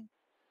sudden,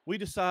 we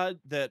decide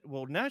that,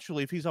 well,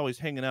 naturally, if he's always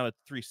hanging out at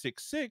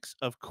 366,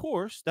 of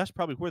course, that's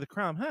probably where the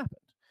crime happened.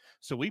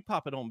 So we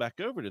pop it on back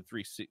over to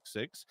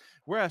 366.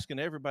 We're asking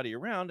everybody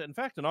around. In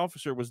fact, an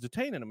officer was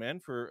detaining a man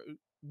for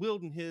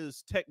wielding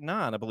his Tech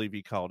 9, I believe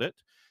he called it,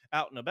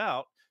 out and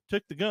about,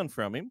 took the gun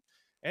from him,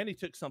 and he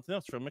took something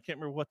else from him. I can't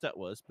remember what that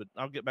was, but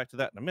I'll get back to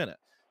that in a minute.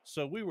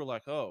 So we were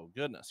like, oh,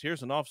 goodness,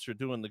 here's an officer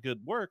doing the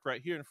good work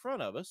right here in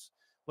front of us.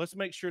 Let's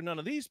make sure none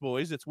of these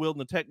boys that's wielding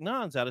the Tech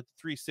 9s out at the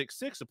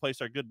 366, a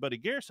place our good buddy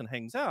Garrison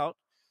hangs out,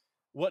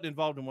 wasn't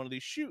involved in one of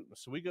these shootings.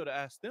 So we go to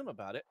ask them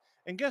about it,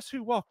 and guess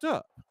who walked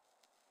up?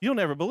 You'll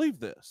never believe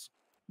this.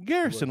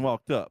 Garrison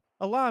walked up,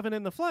 alive and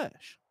in the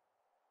flesh.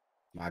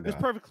 My God.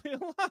 It's perfectly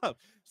alive.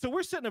 So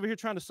we're sitting over here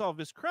trying to solve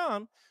this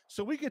crime.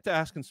 So we get to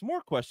asking some more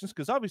questions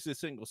because obviously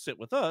this ain't gonna sit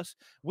with us.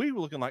 We were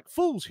looking like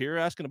fools here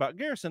asking about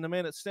Garrison, the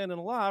man that's standing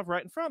alive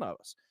right in front of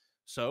us.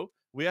 So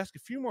we asked a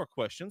few more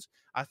questions.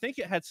 I think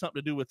it had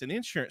something to do with an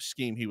insurance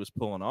scheme he was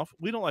pulling off.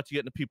 We don't like to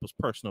get into people's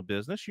personal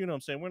business. You know what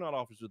I'm saying? We're not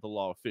officers of the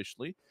law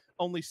officially,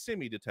 only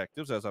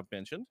semi-detectives, as I've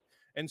mentioned.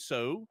 And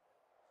so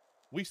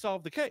we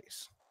solved the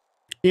case.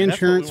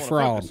 Insurance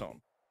fraud.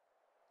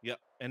 Yep.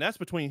 And that's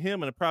between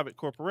him and a private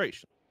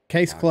corporation.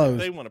 Case closed.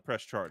 They want to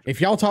press charges.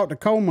 If y'all talk to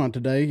Coleman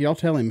today, y'all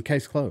tell him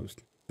case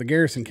closed. The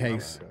Garrison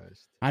case.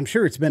 I'm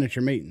sure it's been at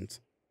your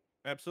meetings.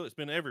 Absolutely. It's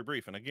been every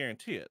briefing. I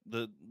guarantee it.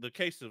 The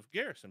case of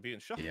Garrison being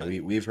shot. Yeah,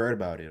 we've heard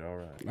about it. All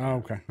right. Oh,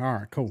 okay. All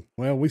right, cool.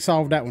 Well, we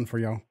solved that one for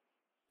y'all.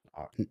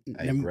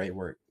 Hey, great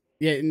work.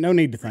 Yeah, no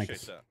need to thank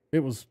us. That. It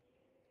was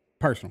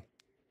personal.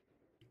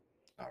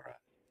 All right.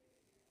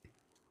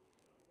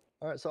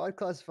 All right, so I'd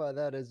classify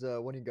that as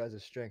one of you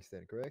guys' strengths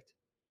then, correct?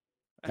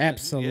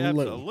 Absolutely. Yeah,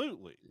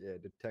 absolutely. Yeah,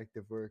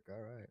 detective work.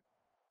 All right.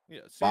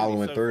 Yeah,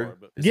 following so through. far,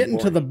 but Getting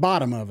to the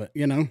bottom of it,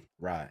 you know?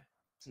 Right.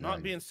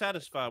 not being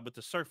satisfied with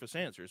the surface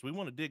answers. We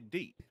want to dig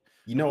deep.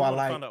 You know, I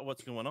like find out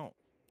what's going on.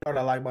 You know what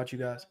I like about you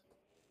guys?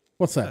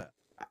 What's that?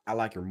 I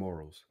like your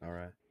morals. All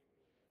right.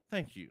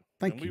 Thank you.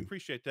 Thank you. We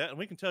appreciate that. And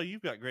we can tell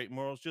you've got great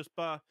morals just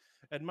by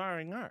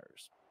admiring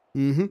ours.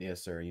 Mm-hmm.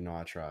 Yes, sir. You know,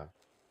 I try.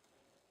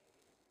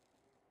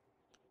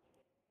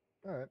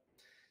 All right.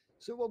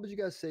 So what would you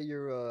guys say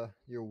your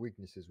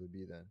weaknesses would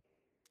be then?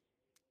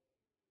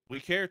 We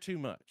care too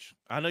much.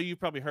 I know you've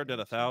probably heard that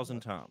 1,000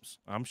 times.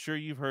 I'm sure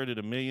you've heard it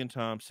 1,000,000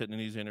 times sitting in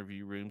these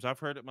interview rooms. I've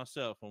heard it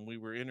myself when we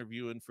were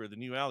interviewing for the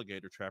new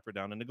alligator trapper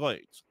down in the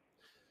Glades.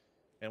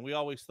 And we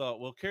always thought,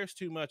 well, cares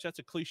too much. That's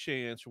a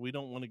cliche answer. We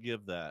don't want to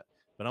give that.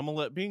 But I'm going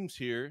to let Beamz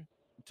here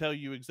tell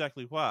you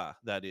exactly why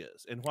that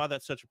is and why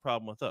that's such a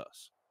problem with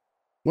us.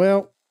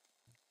 Well,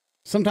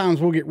 sometimes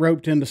we'll get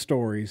roped into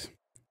stories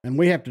and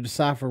we have to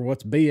decipher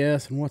what's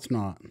BS and what's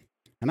not.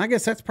 And I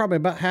guess that's probably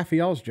about half of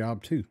y'all's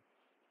job too.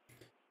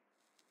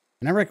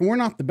 And I reckon we're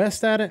not the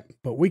best at it,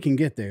 but we can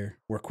get there.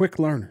 We're quick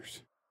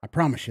learners. I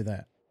promise you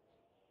that.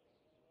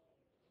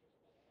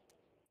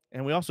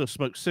 And we also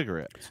smoke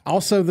cigarettes.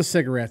 Also, the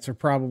cigarettes are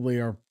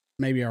probably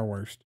maybe our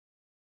worst.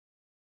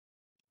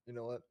 You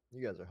know what?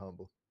 You guys are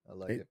humble. I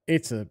like it.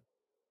 It's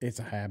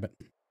a habit.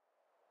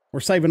 We're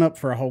saving up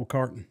for a whole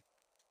carton.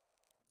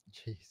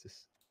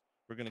 Jesus.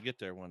 We're going to get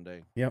there one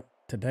day. Yep.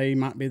 Today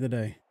might be the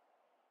day.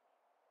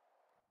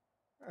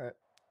 All right.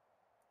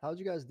 How'd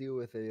you guys deal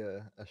with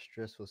a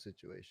stressful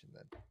situation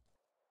then?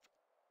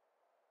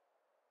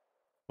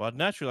 Well,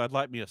 naturally, I'd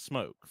like me a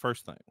smoke,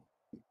 first thing.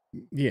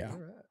 Yeah. All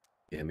right.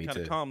 Yeah, me kind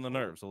too. of calm the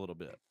nerves a little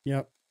bit.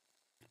 Yep.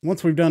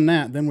 Once we've done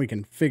that, then we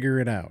can figure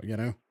it out, you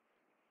know?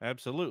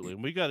 Absolutely.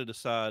 And we got to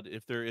decide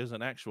if there is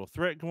an actual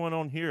threat going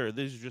on here, or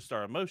these are just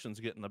our emotions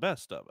getting the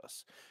best of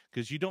us.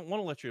 Because you don't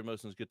want to let your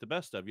emotions get the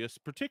best of you,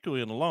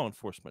 particularly in a law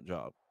enforcement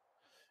job.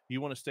 You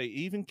want to stay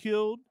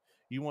even-keeled,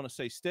 you want to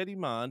stay steady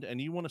mind, and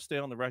you want to stay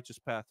on the righteous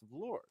path of the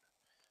Lord.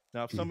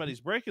 Now, if somebody's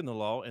breaking the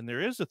law and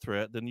there is a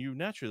threat, then you're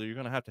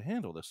going to have to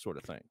handle this sort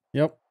of thing.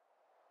 Yep.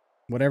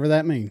 Whatever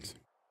that means.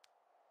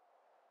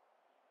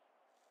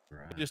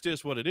 Right. It just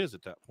is what it is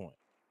at that point.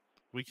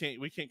 We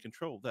can't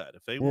control that.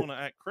 If they want to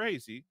act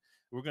crazy,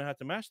 we're going to have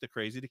to match the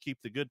crazy to keep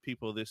the good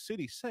people of this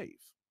city safe.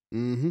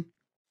 Mm-hmm.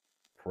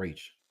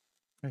 Preach.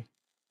 That's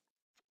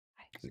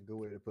a good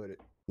way to put it.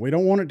 We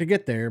don't want it to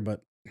get there,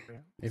 but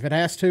if it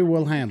has to,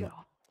 we'll handle it.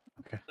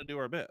 Okay. We're going to do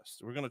our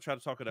best. We're going to try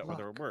to talk it out with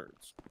our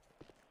words.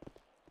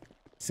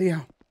 See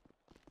ya.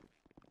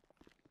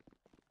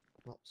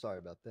 Well, sorry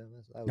about them.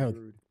 That was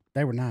rude.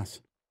 They were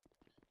nice.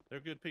 They're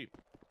good people.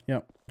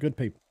 Yep, good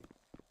people.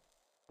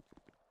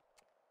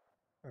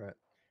 All right.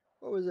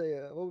 What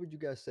would you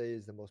guys say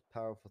is the most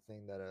powerful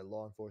thing that a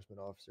law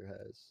enforcement officer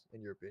has,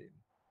 in your opinion?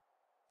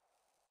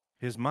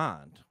 His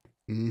mind,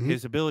 Mm-hmm.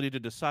 his ability to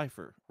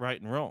decipher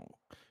right and wrong,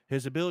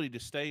 his ability to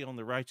stay on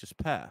the righteous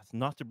path,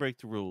 not to break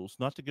the rules,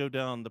 not to go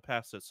down the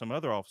path that some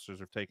other officers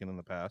have taken in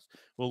the past.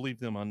 We'll leave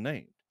them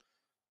unnamed.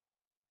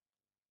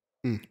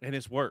 And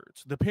his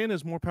words. The pen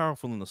is more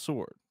powerful than the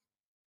sword.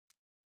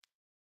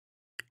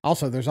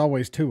 Also, there's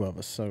always two of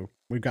us, so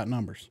we've got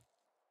numbers.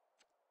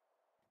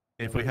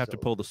 If we have to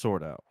pull the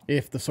sword out.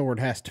 If the sword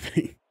has to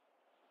be.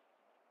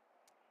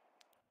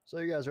 So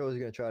you guys are always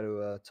going to try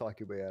to talk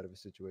your way out of a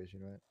situation,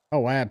 right?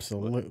 Oh,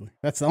 absolutely.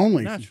 That's the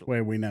only Naturally.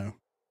 way we know.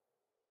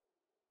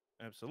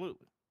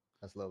 Absolutely.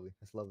 That's lovely.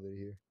 That's lovely to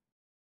hear.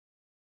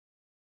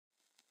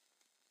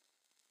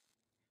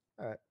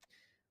 All right.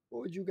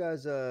 What would you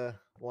guys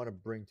want to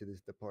bring to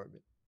this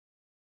department?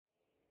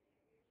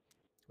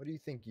 What do you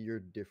think you're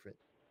different,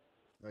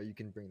 or you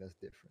can bring that's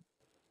different?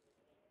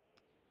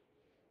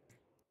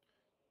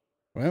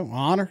 Well,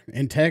 honor,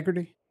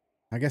 integrity.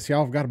 I guess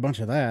y'all have got a bunch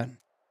of that.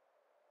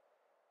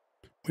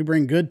 We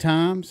bring good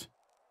times.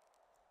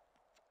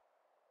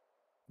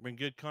 Bring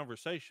good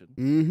conversation.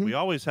 Mm-hmm. We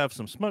always have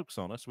some smokes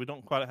on us. We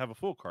don't quite have a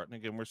full carton.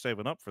 Again, we're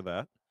saving up for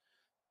that.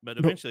 But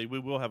eventually we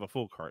will have a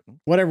full carton.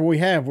 Whatever we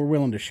have, we're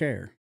willing to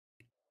share.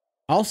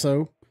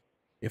 Also,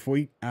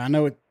 I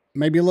know it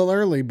may be a little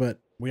early, but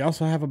we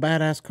also have a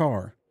badass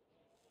car.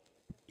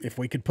 If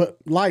we could put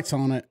lights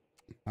on it,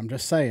 I'm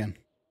just saying.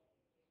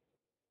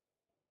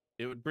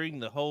 It would bring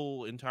the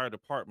whole entire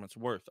department's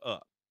worth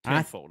up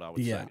tenfold, I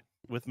would say.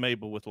 With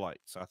Mabel with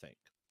lights, I think.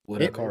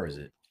 What car is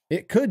it?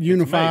 It could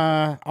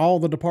unify all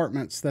the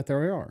departments that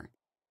there are.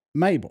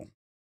 Mabel.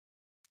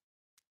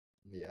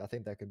 Yeah, I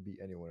think that could beat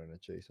anyone in a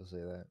chase. I'll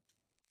say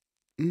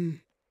that.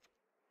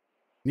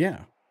 Yeah.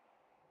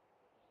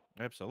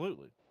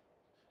 Absolutely.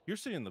 You're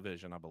seeing the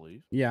vision, I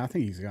believe. Yeah, I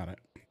think he's got it.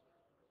 I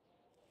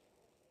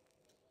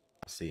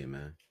see it,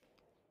 man.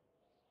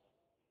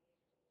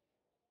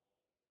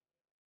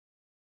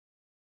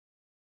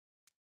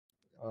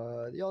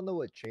 Y'all know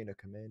what chain of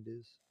command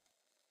is?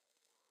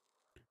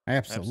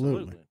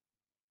 Absolutely.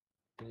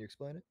 Can you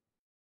explain it?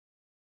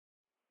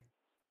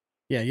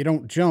 Yeah, you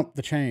don't jump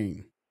the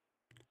chain.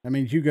 That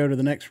means you go to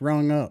the next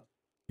rung up.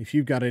 If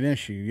you've got an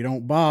issue, you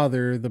don't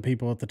bother the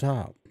people at the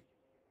top.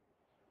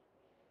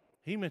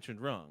 He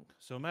mentioned rung,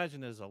 so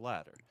imagine as a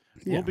ladder.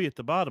 Yeah. We'll be at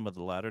the bottom of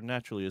the ladder,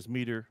 naturally, as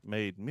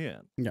meter-made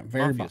men. Yeah,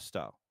 very Mafia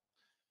style.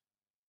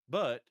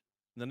 But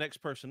the next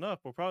person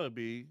up will probably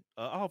be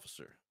an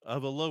officer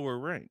of a lower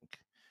rank.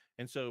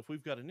 And so if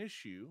we've got an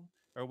issue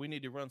or we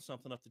need to run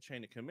something up the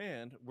chain of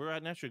command, we're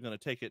naturally going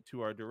to take it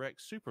to our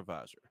direct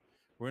supervisor.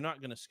 We're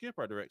not going to skip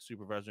our direct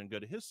supervisor and go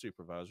to his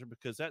supervisor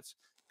because that's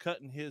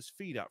cutting his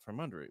feet out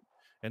from under him.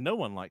 And no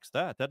one likes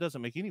that. That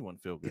doesn't make anyone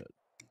feel good.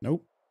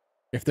 Nope.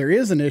 If there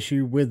is an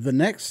issue with the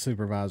next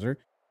supervisor,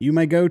 you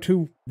may go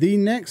to the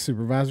next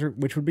supervisor,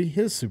 which would be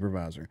his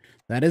supervisor.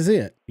 That is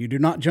it. You do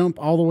not jump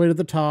all the way to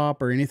the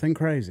top or anything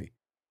crazy.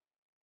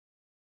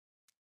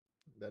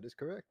 That is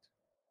correct.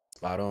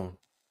 Spot on.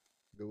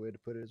 Good way to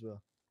put it as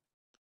well.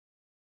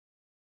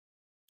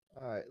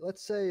 All right,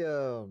 let's say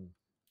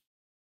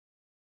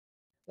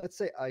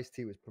Iced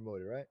Tea was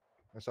promoted, right?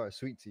 Or sorry,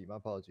 SweetTea. My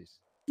apologies.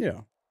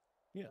 Yeah.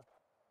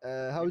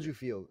 How would you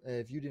feel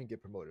if you didn't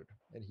get promoted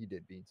and he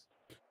did, Beamz?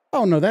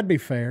 Oh no, that'd be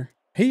fair.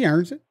 He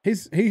earns it.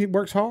 He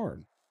works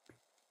hard.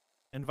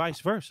 And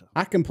vice versa.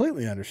 I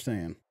completely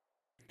understand.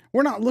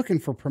 We're not looking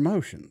for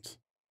promotions.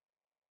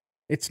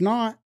 It's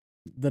not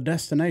the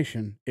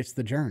destination, it's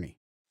the journey.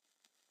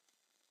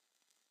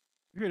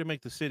 You're here to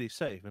make the city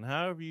safe, and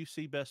however you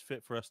see best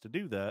fit for us to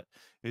do that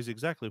is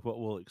exactly what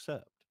we'll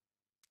accept.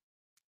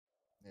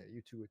 Yeah,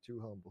 you two are too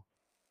humble.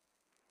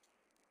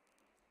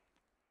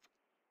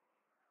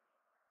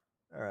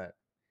 All right.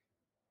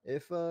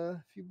 If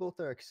you both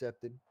are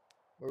accepted,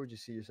 where would you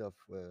see yourself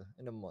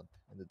in a month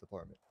in the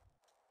department?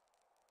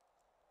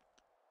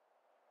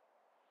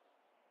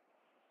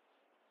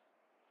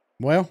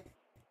 Well,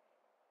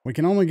 we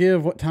can only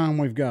give what time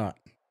we've got.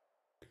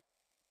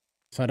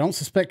 So I don't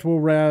suspect we'll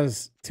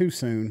rise too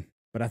soon,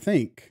 but I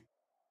think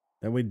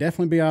that we'd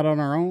definitely be out on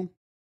our own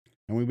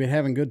and we'd be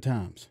having good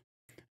times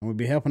and we'd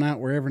be helping out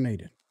wherever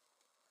needed.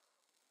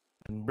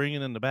 And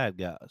bringing in the bad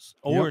guys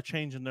or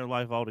changing their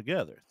life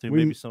altogether through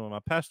maybe some of my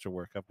pastor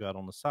work I've got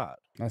on the side.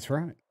 That's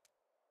right.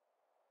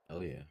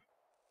 Oh, yeah.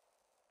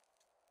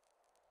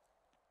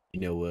 You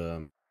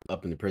know,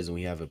 up in the prison,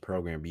 we have a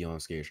program,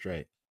 Beyond Scared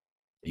Straight.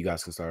 You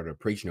guys can start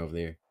preaching over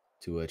there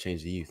to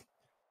change the youth.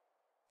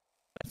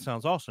 That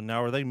sounds awesome.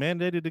 Now, are they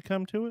mandated to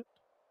come to it?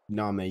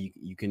 No, man.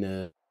 You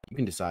can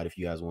decide if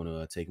you guys want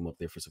to take them up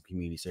there for some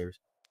community service.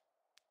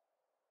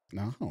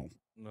 No,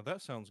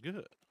 that sounds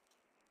good.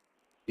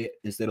 Yeah,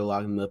 instead of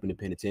locking them up in the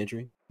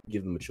penitentiary,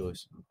 give them a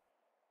choice.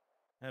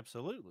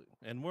 Absolutely,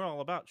 and we're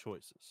all about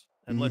choices,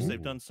 unless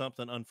they've done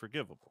something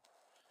unforgivable.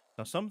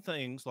 Now, some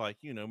things like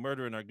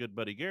murdering our good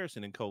buddy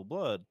Garrison in cold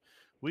blood,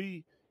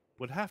 we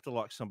would have to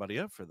lock somebody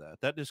up for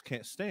that. That just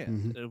can't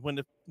stand.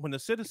 When the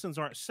citizens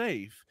aren't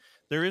safe,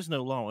 there is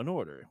no law and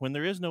order. When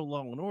there is no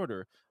law and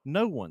order,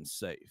 no one's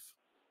safe.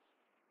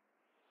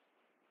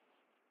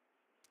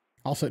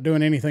 Also,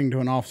 doing anything to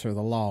an officer of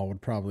the law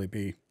would probably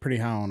be pretty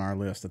high on our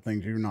list of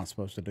things you're not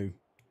supposed to do.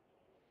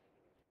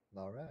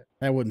 All right.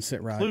 That wouldn't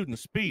sit right. Including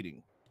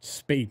speeding.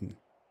 Speeding.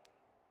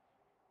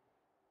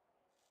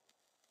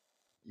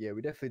 Yeah,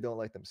 we definitely don't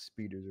like them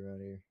speeders around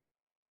here.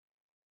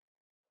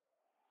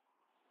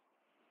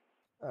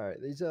 All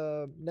right, these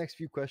next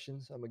few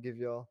questions I'm gonna give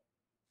y'all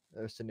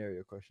are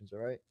scenario questions. All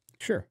right.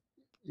 Sure.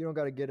 You don't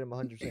got to get them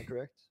 100%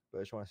 correct, but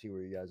I just want to see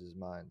where you guys'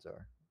 minds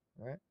are.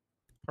 All right.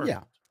 Perfect.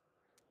 Yeah.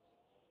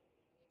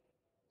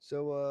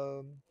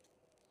 So,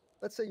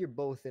 let's say you're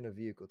both in a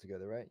vehicle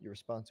together, right? You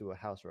respond to a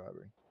house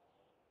robbery,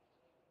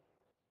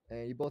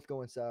 and you both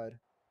go inside,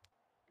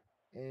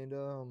 and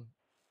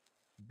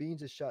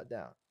Beamz is shot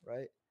down,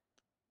 right?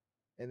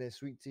 and then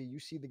SweetTea, you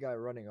see the guy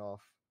running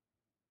off.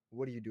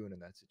 What are you doing in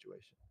that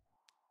situation?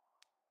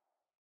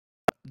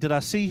 Did I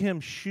see him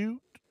shoot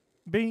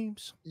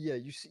Beamz? Yeah,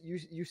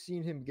 you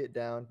seen him get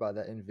down by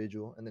that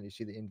individual, and then you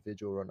see the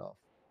individual run off.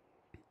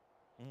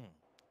 Mm.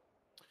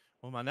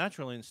 Well, my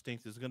natural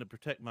instinct is going to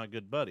protect my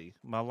good buddy,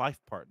 my life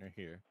partner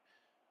here.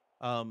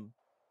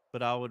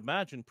 But I would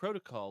imagine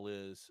protocol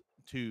is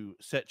to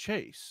set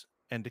chase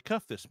and to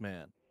cuff this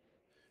man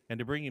and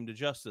to bring him to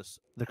justice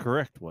the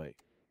correct way.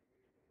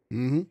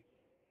 Mm-hmm.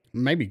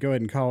 Maybe go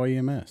ahead and call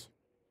EMS.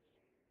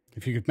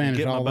 If you could And manage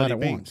get all my that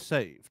buddy at Beamz once.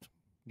 saved.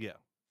 Yeah.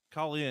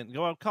 Call in.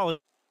 Go out. Call it.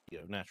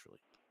 Naturally.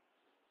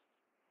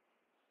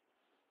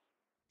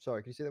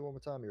 Sorry, can you say that one more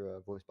time? Your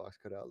voice box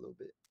cut out a little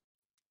bit.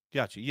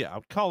 Gotcha. Yeah, I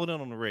would call it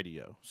in on the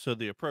radio so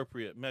the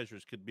appropriate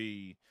measures could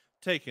be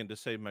taken to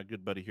save my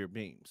good buddy here,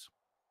 Beamz.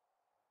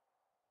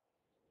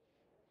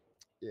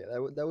 Yeah,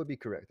 that would be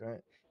correct, right?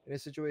 In a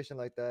situation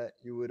like that,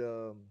 you would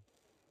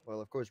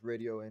well, of course,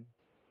 radio in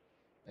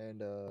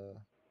and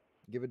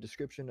give a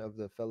description of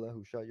the fella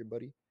who shot your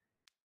buddy.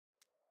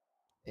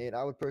 And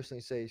I would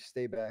personally say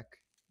stay back,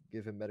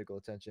 give him medical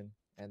attention,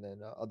 and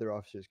then other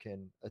officers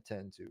can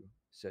attend to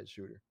said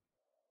shooter.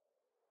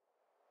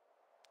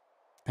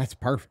 That's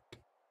perfect.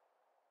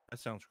 That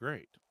sounds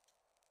great.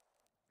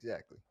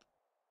 Exactly.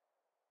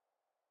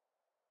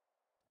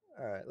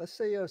 All right. Let's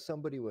say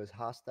somebody was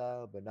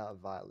hostile but not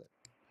violent.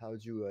 How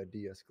would you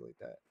de-escalate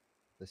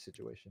the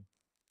situation?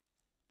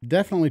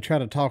 Definitely try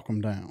to talk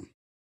them down.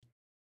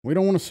 We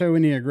don't want to show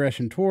any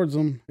aggression towards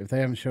them if they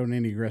haven't shown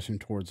any aggression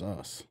towards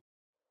us.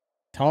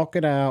 Talk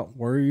it out.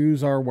 We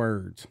use our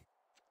words.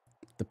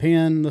 The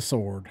pen, the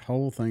sword,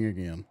 whole thing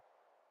again.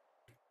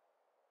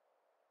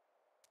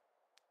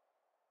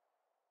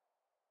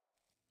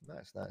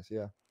 Nice, nice.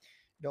 Yeah.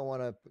 You don't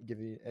want to give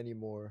you any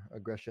more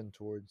aggression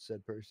towards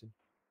said person.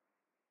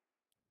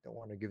 Don't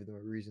want to give them a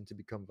reason to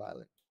become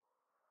violent.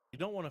 You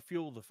don't want to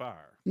fuel the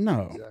fire.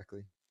 No.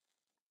 Exactly.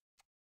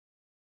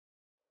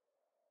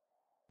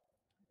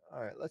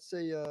 All right. Let's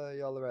say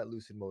y'all are at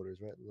Lucid Motors,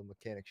 right? The little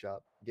mechanic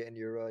shop, getting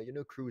your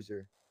new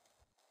cruiser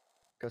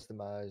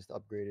customized,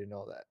 upgraded, and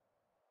all that.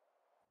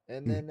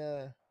 And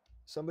then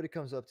somebody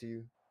comes up to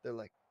you. They're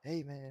like,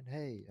 "Hey, man,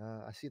 hey,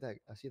 I see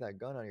that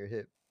gun on your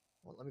hip.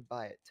 Well, let me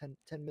buy it.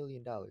 $10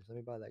 million. Let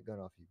me buy that gun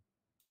off you."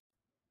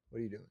 What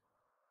are you doing?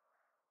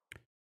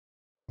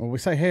 Well, we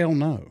say hell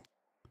no.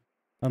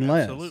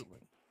 Unless Absolutely.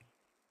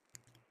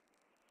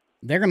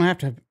 they're going to have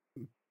to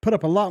put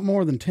up a lot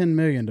more than 10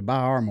 million to buy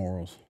our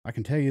morals. I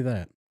can tell you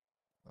that.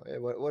 Okay,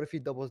 what if he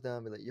doubles down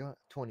and be like, "You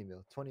 20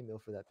 mil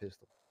for that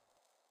pistol"?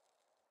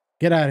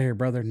 Get out of here,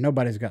 brother.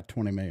 Nobody's got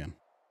 20 million.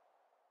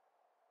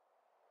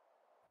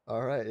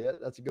 All right, yeah,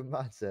 that's a good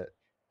mindset.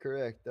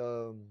 Correct.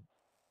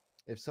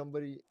 If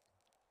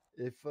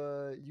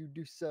you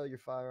do sell your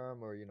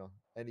firearm or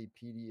any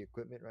PD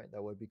equipment, right,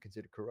 that would be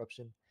considered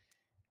corruption,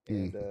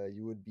 and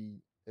you would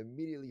be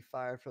immediately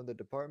fired from the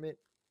department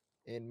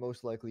and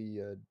most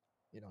likely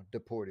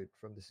deported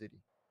from the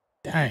city.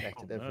 Dang. Back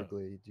to the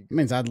Everglades. It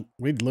means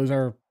we'd lose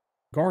our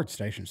guard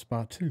station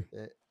spot too.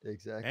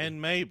 Exactly.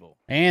 And Mabel.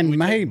 And Do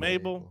we take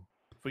Mabel. Mabel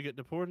if we get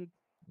deported?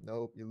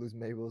 Nope, you lose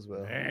Mabel as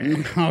well.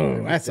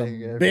 Oh, that's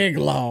a big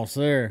loss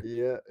there.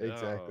 Yeah,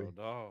 exactly.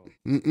 Oh,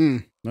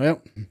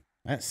 Well,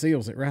 that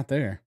seals it right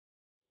there.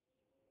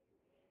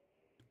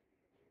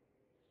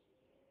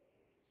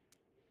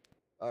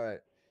 All right.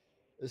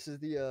 This is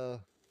the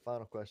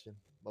final question,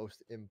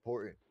 most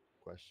important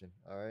question.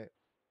 All right.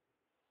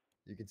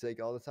 You can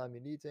take all the time you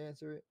need to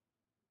answer it,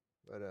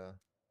 but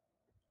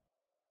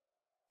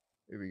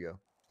here we go.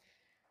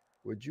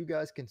 Would you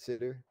guys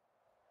consider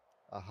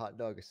a hot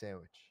dog a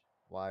sandwich?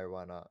 Why or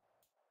why not?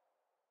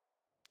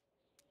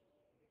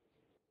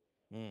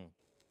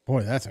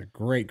 Boy, that's a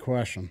great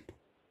question.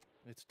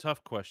 It's a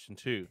tough question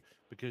too,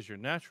 because your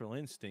natural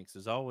instincts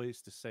is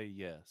always to say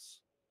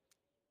yes.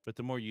 But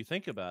the more you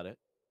think about it,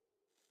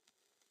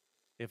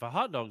 if a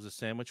hot dog's a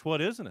sandwich,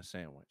 what isn't a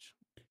sandwich?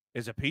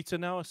 Is a pizza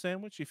now a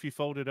sandwich if you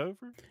fold it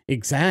over?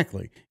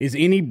 Exactly. Is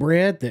any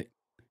bread that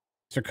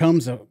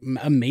succumbs a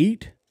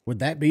meat, would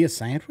that be a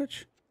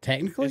sandwich?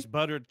 Technically? Is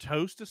buttered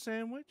toast a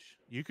sandwich?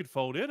 You could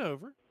fold it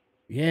over.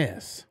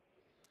 Yes.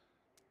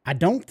 I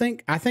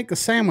think a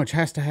sandwich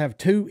has to have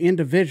two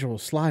individual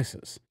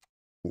slices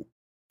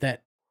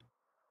that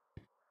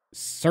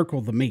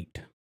circle the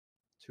meat.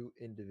 Two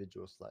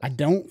individual slices. I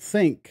don't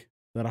think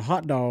that a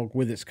hot dog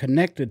with its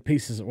connected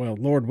pieces, well,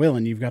 Lord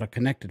willing, you've got a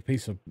connected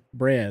piece of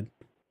bread.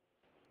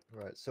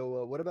 Right.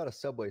 So what about a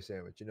Subway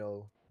sandwich?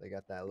 They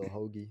got that little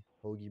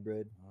hoagie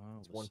bread.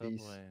 It's one Subway.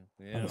 piece.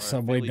 Yeah, Well, or the a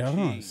Subway Philly does.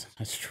 cheese.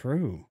 That's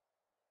true.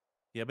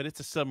 Yeah, but it's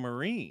a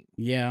submarine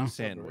Yeah.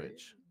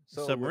 sandwich.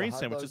 So Submarine would a hot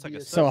sandwich dog is like be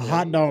a a So a Subway.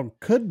 hot dog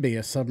could be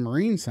a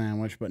submarine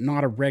sandwich, but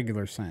not a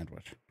regular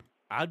sandwich.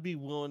 I'd be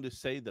willing to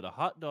say that a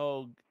hot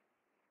dog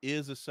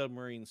is a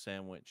submarine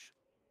sandwich,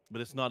 but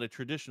it's not a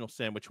traditional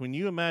sandwich. When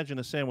you imagine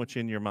a sandwich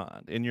in your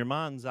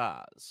mind's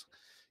eyes,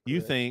 You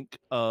Correct. think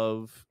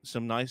of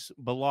some nice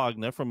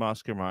bologna from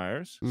Oscar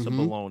Myers, some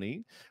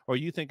bologna, or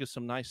you think of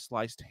some nice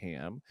sliced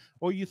ham,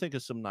 or you think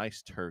of some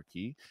nice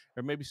turkey,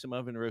 or maybe some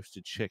oven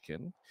roasted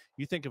chicken.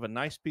 You think of a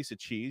nice piece of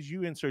cheese.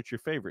 You insert your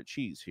favorite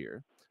cheese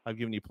here. I've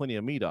given you plenty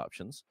of meat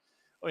options.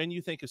 And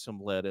you think of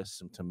some lettuce,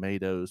 some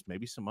tomatoes,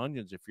 maybe some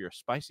onions if you're a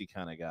spicy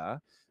kind of guy,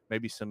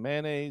 maybe some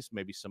mayonnaise,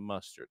 maybe some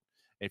mustard.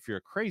 If you're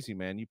a crazy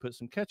man, you put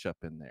some ketchup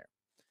in there.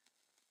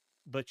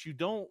 But you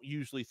don't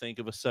usually think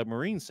of a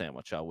submarine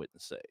sandwich, I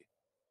wouldn't say.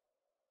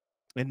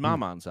 In my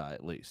mind's eye,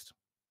 at least.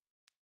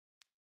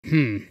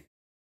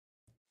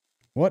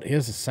 What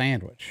is a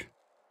sandwich?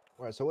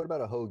 All right, so what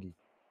about a hoagie?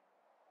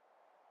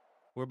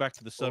 We're back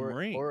to the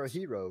submarine. Or a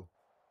hero.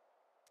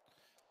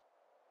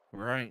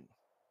 Right.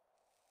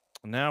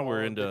 Now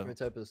we're into different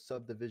type of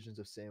subdivisions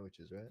of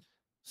sandwiches, right?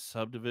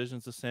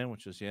 Subdivisions of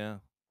sandwiches, yeah.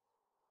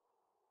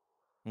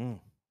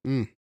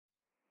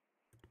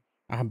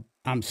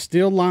 I'm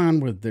still lying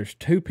with there's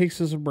 2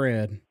 pieces of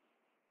bread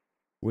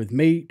with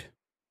meat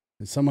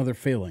and some other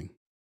filling.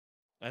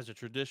 As a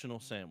traditional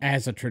sandwich.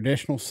 As a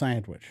traditional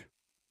sandwich.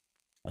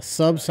 A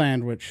sub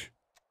sandwich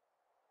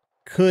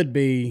could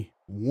be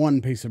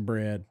 1 piece of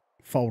bread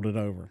folded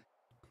over.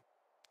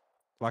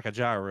 Like a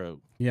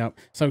gyro. Yep.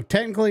 So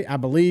technically, I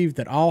believe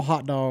that all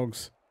hot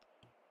dogs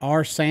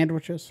are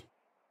sandwiches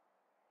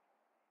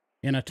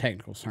in a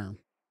technical term.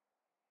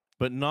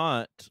 But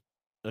not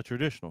a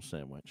traditional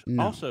sandwich.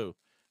 No. Also,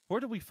 where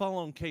do we fall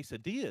on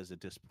quesadillas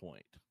at this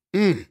point?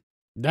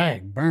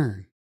 Dag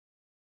burn.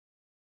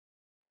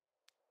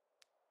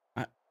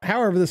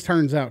 However this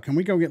turns out, can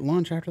we go get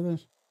lunch after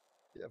this?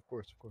 Yeah, of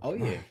course. Oh,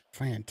 yeah.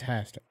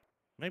 Fantastic.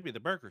 Maybe the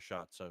burger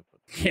shop's open.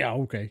 Yeah,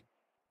 okay.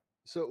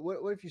 So what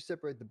if you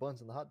separate the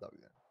buns and the hot dog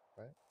then,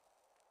 right?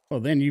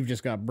 Well, then you've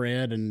just got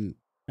bread and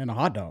a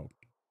hot dog.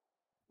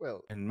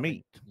 Well, and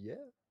meat. Yeah.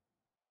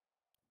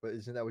 But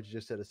isn't that what you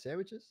just said of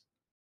sandwiches?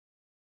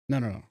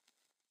 No.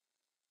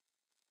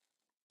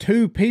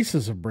 2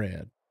 pieces of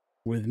bread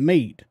with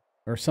meat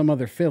or some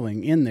other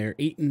filling in there,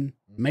 eaten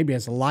maybe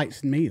as a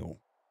light meal.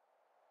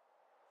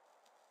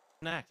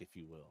 Snack, if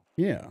you will.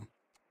 Yeah.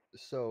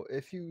 So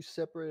if you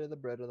separated the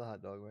bread and the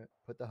hot dog, right?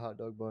 Put the hot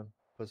dog bun,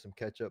 put some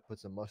ketchup, put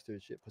some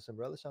mustard, shit, put some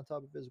relish on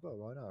top of it as well.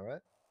 Why not,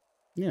 right?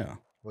 Yeah.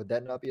 Would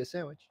that not be a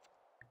sandwich?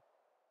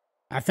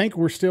 I think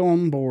we're still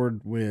on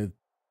board with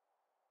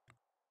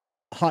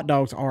hot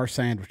dogs are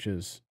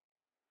sandwiches.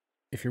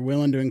 If you're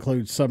willing to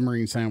include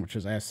submarine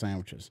sandwiches as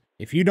sandwiches.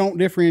 If you don't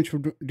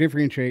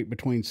differentiate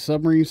between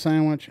submarine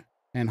sandwich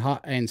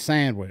and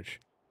sandwich,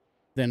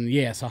 then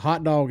yes, a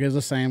hot dog is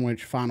a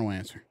sandwich. Final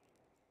answer.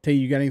 T,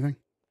 you got anything?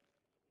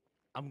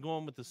 I'm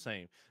going with the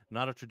same.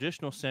 Not a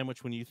traditional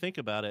sandwich when you think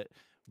about it,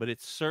 but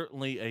it's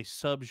certainly a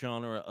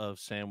subgenre of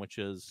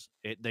sandwiches.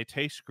 They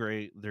taste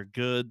great. They're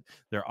good.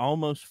 They're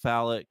almost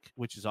phallic,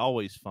 which is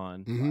always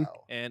fun.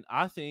 Wow. And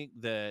I think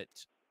that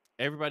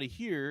everybody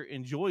here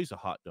enjoys a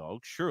hot dog,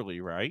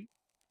 surely, right?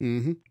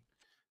 Mm-hmm.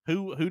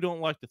 Who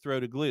don't like to throw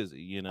to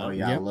glizzy, you know? Oh,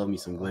 yeah, I love me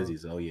some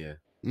glizzies. Oh, yeah.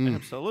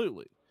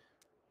 Absolutely.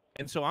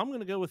 And so I'm going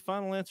to go with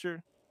final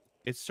answer.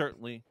 It's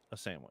certainly a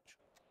sandwich.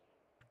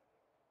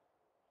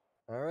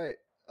 All right.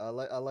 I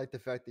like the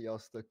fact that y'all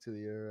stuck to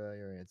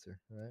your answer.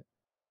 All right.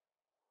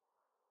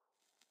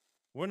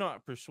 We're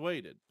not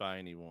persuaded by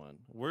anyone.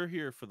 We're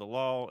here for the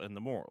law and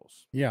the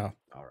morals. Yeah.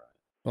 All right.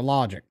 The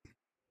logic.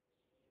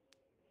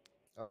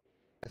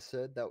 I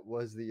said that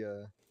was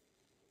the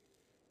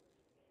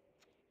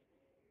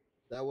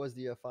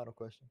final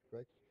question,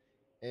 correct?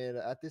 And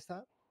at this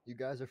time, you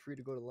guys are free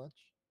to go to lunch.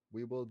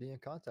 We will be in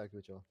contact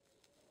with y'all.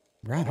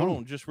 Right. Hold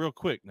on, just real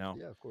quick now.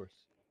 Yeah, of course.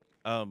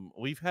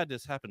 We've had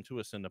this happen to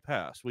us in the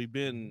past. We've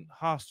been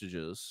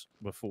hostages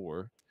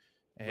before,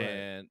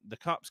 and the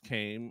cops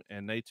came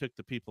and they took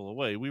the people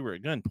away. We were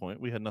at gunpoint.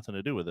 We had nothing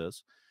to do with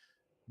this.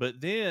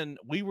 But then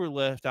we were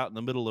left out in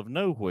the middle of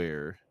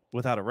nowhere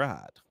without a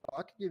ride. Oh,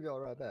 I can give y'all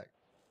a ride back.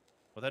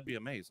 Well, that'd be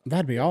amazing.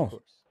 That'd be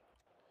awesome.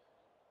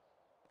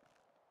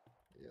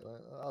 Yeah,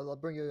 I'll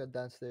bring you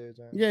downstairs.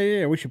 Right?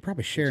 Yeah. We should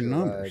probably share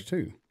numbers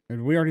too.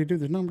 Did we already do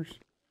the numbers?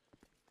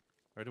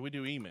 Or do we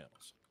do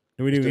emails?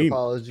 Do we do emails?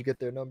 Paul, did you get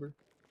their number?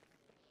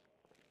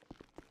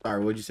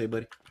 Sorry, what'd you say,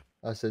 buddy?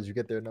 I said, did you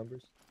get their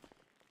numbers?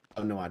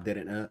 Oh, no, I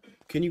didn't.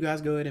 Can you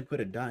guys go ahead and put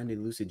a dot in the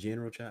Lucid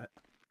General chat?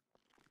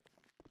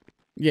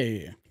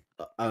 Yeah.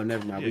 Oh,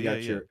 never mind. We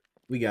got you.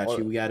 We got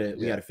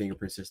a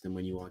fingerprint system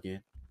when you walk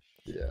in.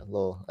 Yeah,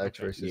 little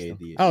X-ray system.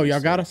 Oh, y'all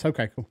got us?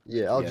 Okay, cool.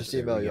 Yeah, I'll just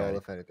email y'all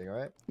if anything, all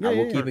right? Yeah,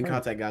 we'll keep in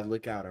contact, guys.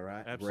 Look out, all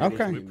right? Absolutely.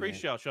 Okay. We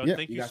appreciate y'all. Yeah.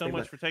 Thank you so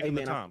much for taking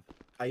the time.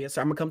 Yes,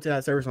 sir. I'm going to come to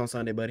that service on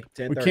Sunday, buddy.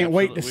 We can't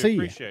wait to see you.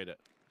 We appreciate it.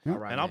 All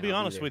right, and I'll be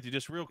honest with you,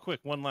 just real quick,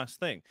 one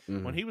last thing.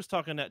 When he was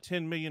talking that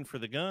 $10 million for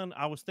the gun,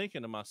 I was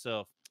thinking to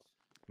myself,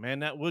 man,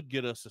 that would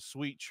get us a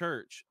sweet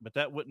church, but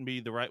that wouldn't be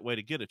the right way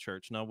to get a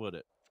church, now would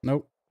it?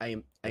 Nope.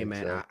 Hey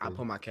man, I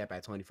put my cap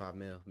at 25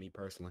 mil, me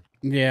personally.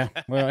 Yeah.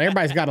 Well,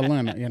 everybody's got a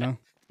limit, you know?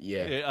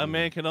 Yeah. A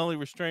man can only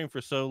restrain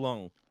for so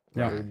long.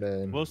 Yeah.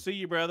 Amen. We'll see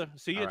you, brother.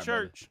 See you at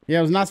church. Yeah,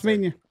 it was nice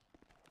meeting you.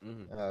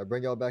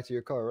 Bring y'all back to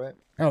your car, right?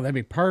 Oh, that'd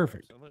be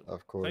perfect. Absolutely.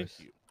 Of course. Thank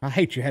you. I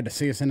hate you had to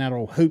see us in that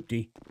old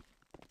hoopty.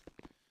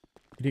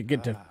 You didn't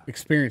get to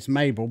experience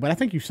Mabel, but I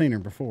think you've seen her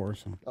before.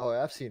 So. Oh,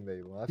 I've seen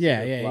Mabel. I've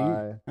yeah, seen her yeah.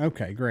 fly.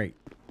 Okay, great.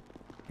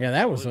 Yeah,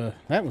 that was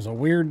a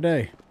weird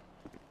day.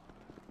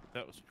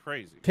 That was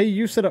crazy. T,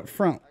 you sit up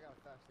front.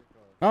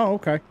 Oh,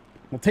 okay.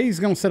 Well, T's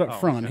gonna sit up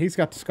front. Okay. He's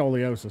got the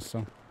scoliosis,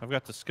 so. I've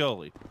got the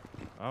Scully.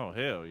 Oh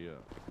hell yeah,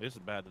 this is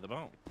bad to the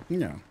bone.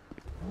 Yeah.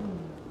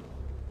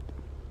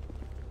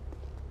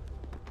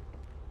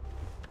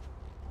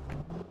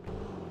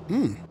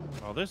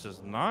 Oh, this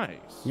is nice.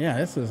 Yeah,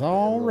 this is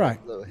all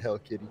right. Little hell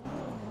kitty.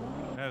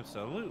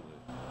 Absolutely.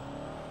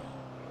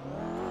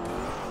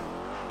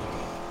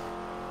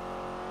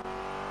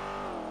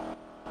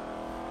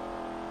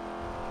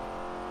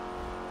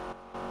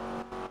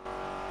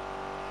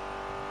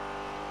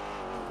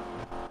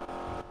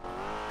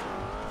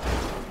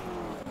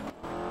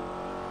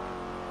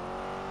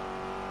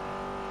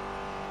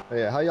 Oh,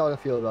 yeah, how y'all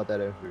feel about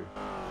that interview?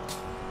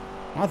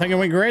 I think it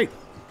went great.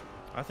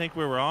 I think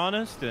we were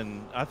honest,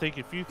 and I think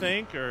if you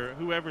think, or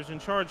whoever's in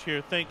charge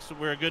here thinks that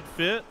we're a good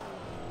fit,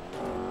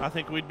 I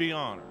think we'd be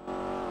honored.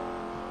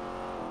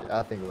 Yeah,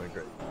 I think it went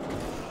great.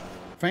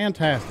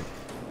 Fantastic.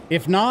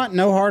 If not,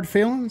 no hard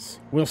feelings.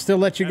 We'll still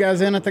let you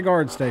guys in at the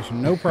guard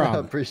station. No I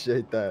problem.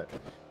 appreciate that.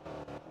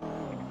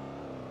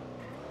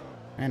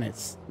 And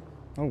it's,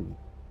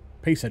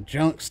 piece of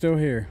junk still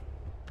here.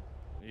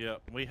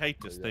 Yep, we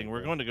hate this thing.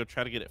 We're going to go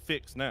try to get it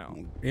fixed now.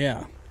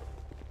 Yeah.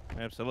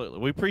 Absolutely.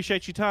 We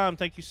appreciate your time.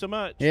 Thank you so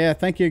much. Yeah,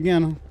 thank you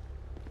again.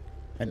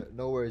 Yeah,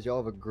 no worries. Y'all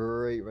have a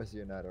great rest of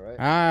your night, all right?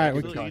 All right.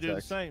 Absolutely, you do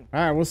the same. All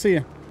right, we'll see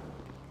you.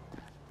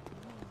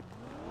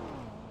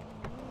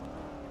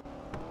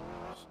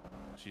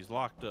 She's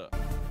locked up.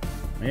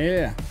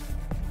 Yeah.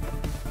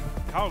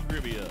 Call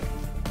Gribby up.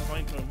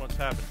 Explain to him what's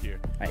happened here.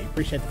 Hey,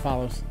 appreciate the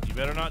follows. You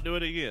better not do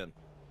it again.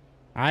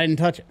 I didn't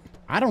touch it.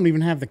 I don't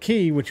even have the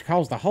key, which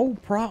caused a whole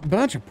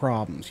bunch of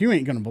problems. You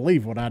ain't going to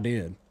believe what I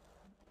did.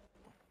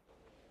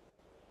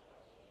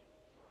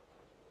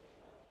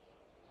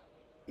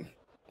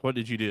 What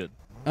did you do?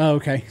 Oh,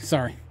 okay.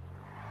 Sorry.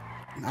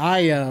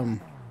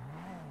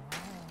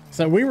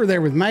 So we were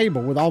there with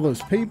Mabel with all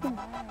those people.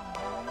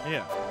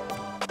 Yeah.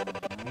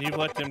 And you've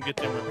let them get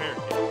their repair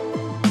kit.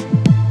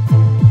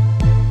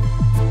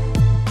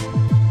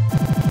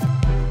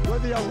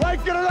 Whether you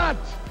like it or not,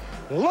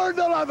 learn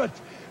to love it.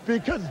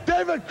 Because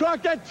David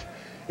Crockett,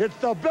 it's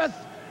the best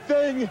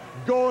thing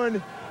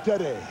going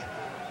today.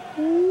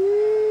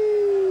 Woo!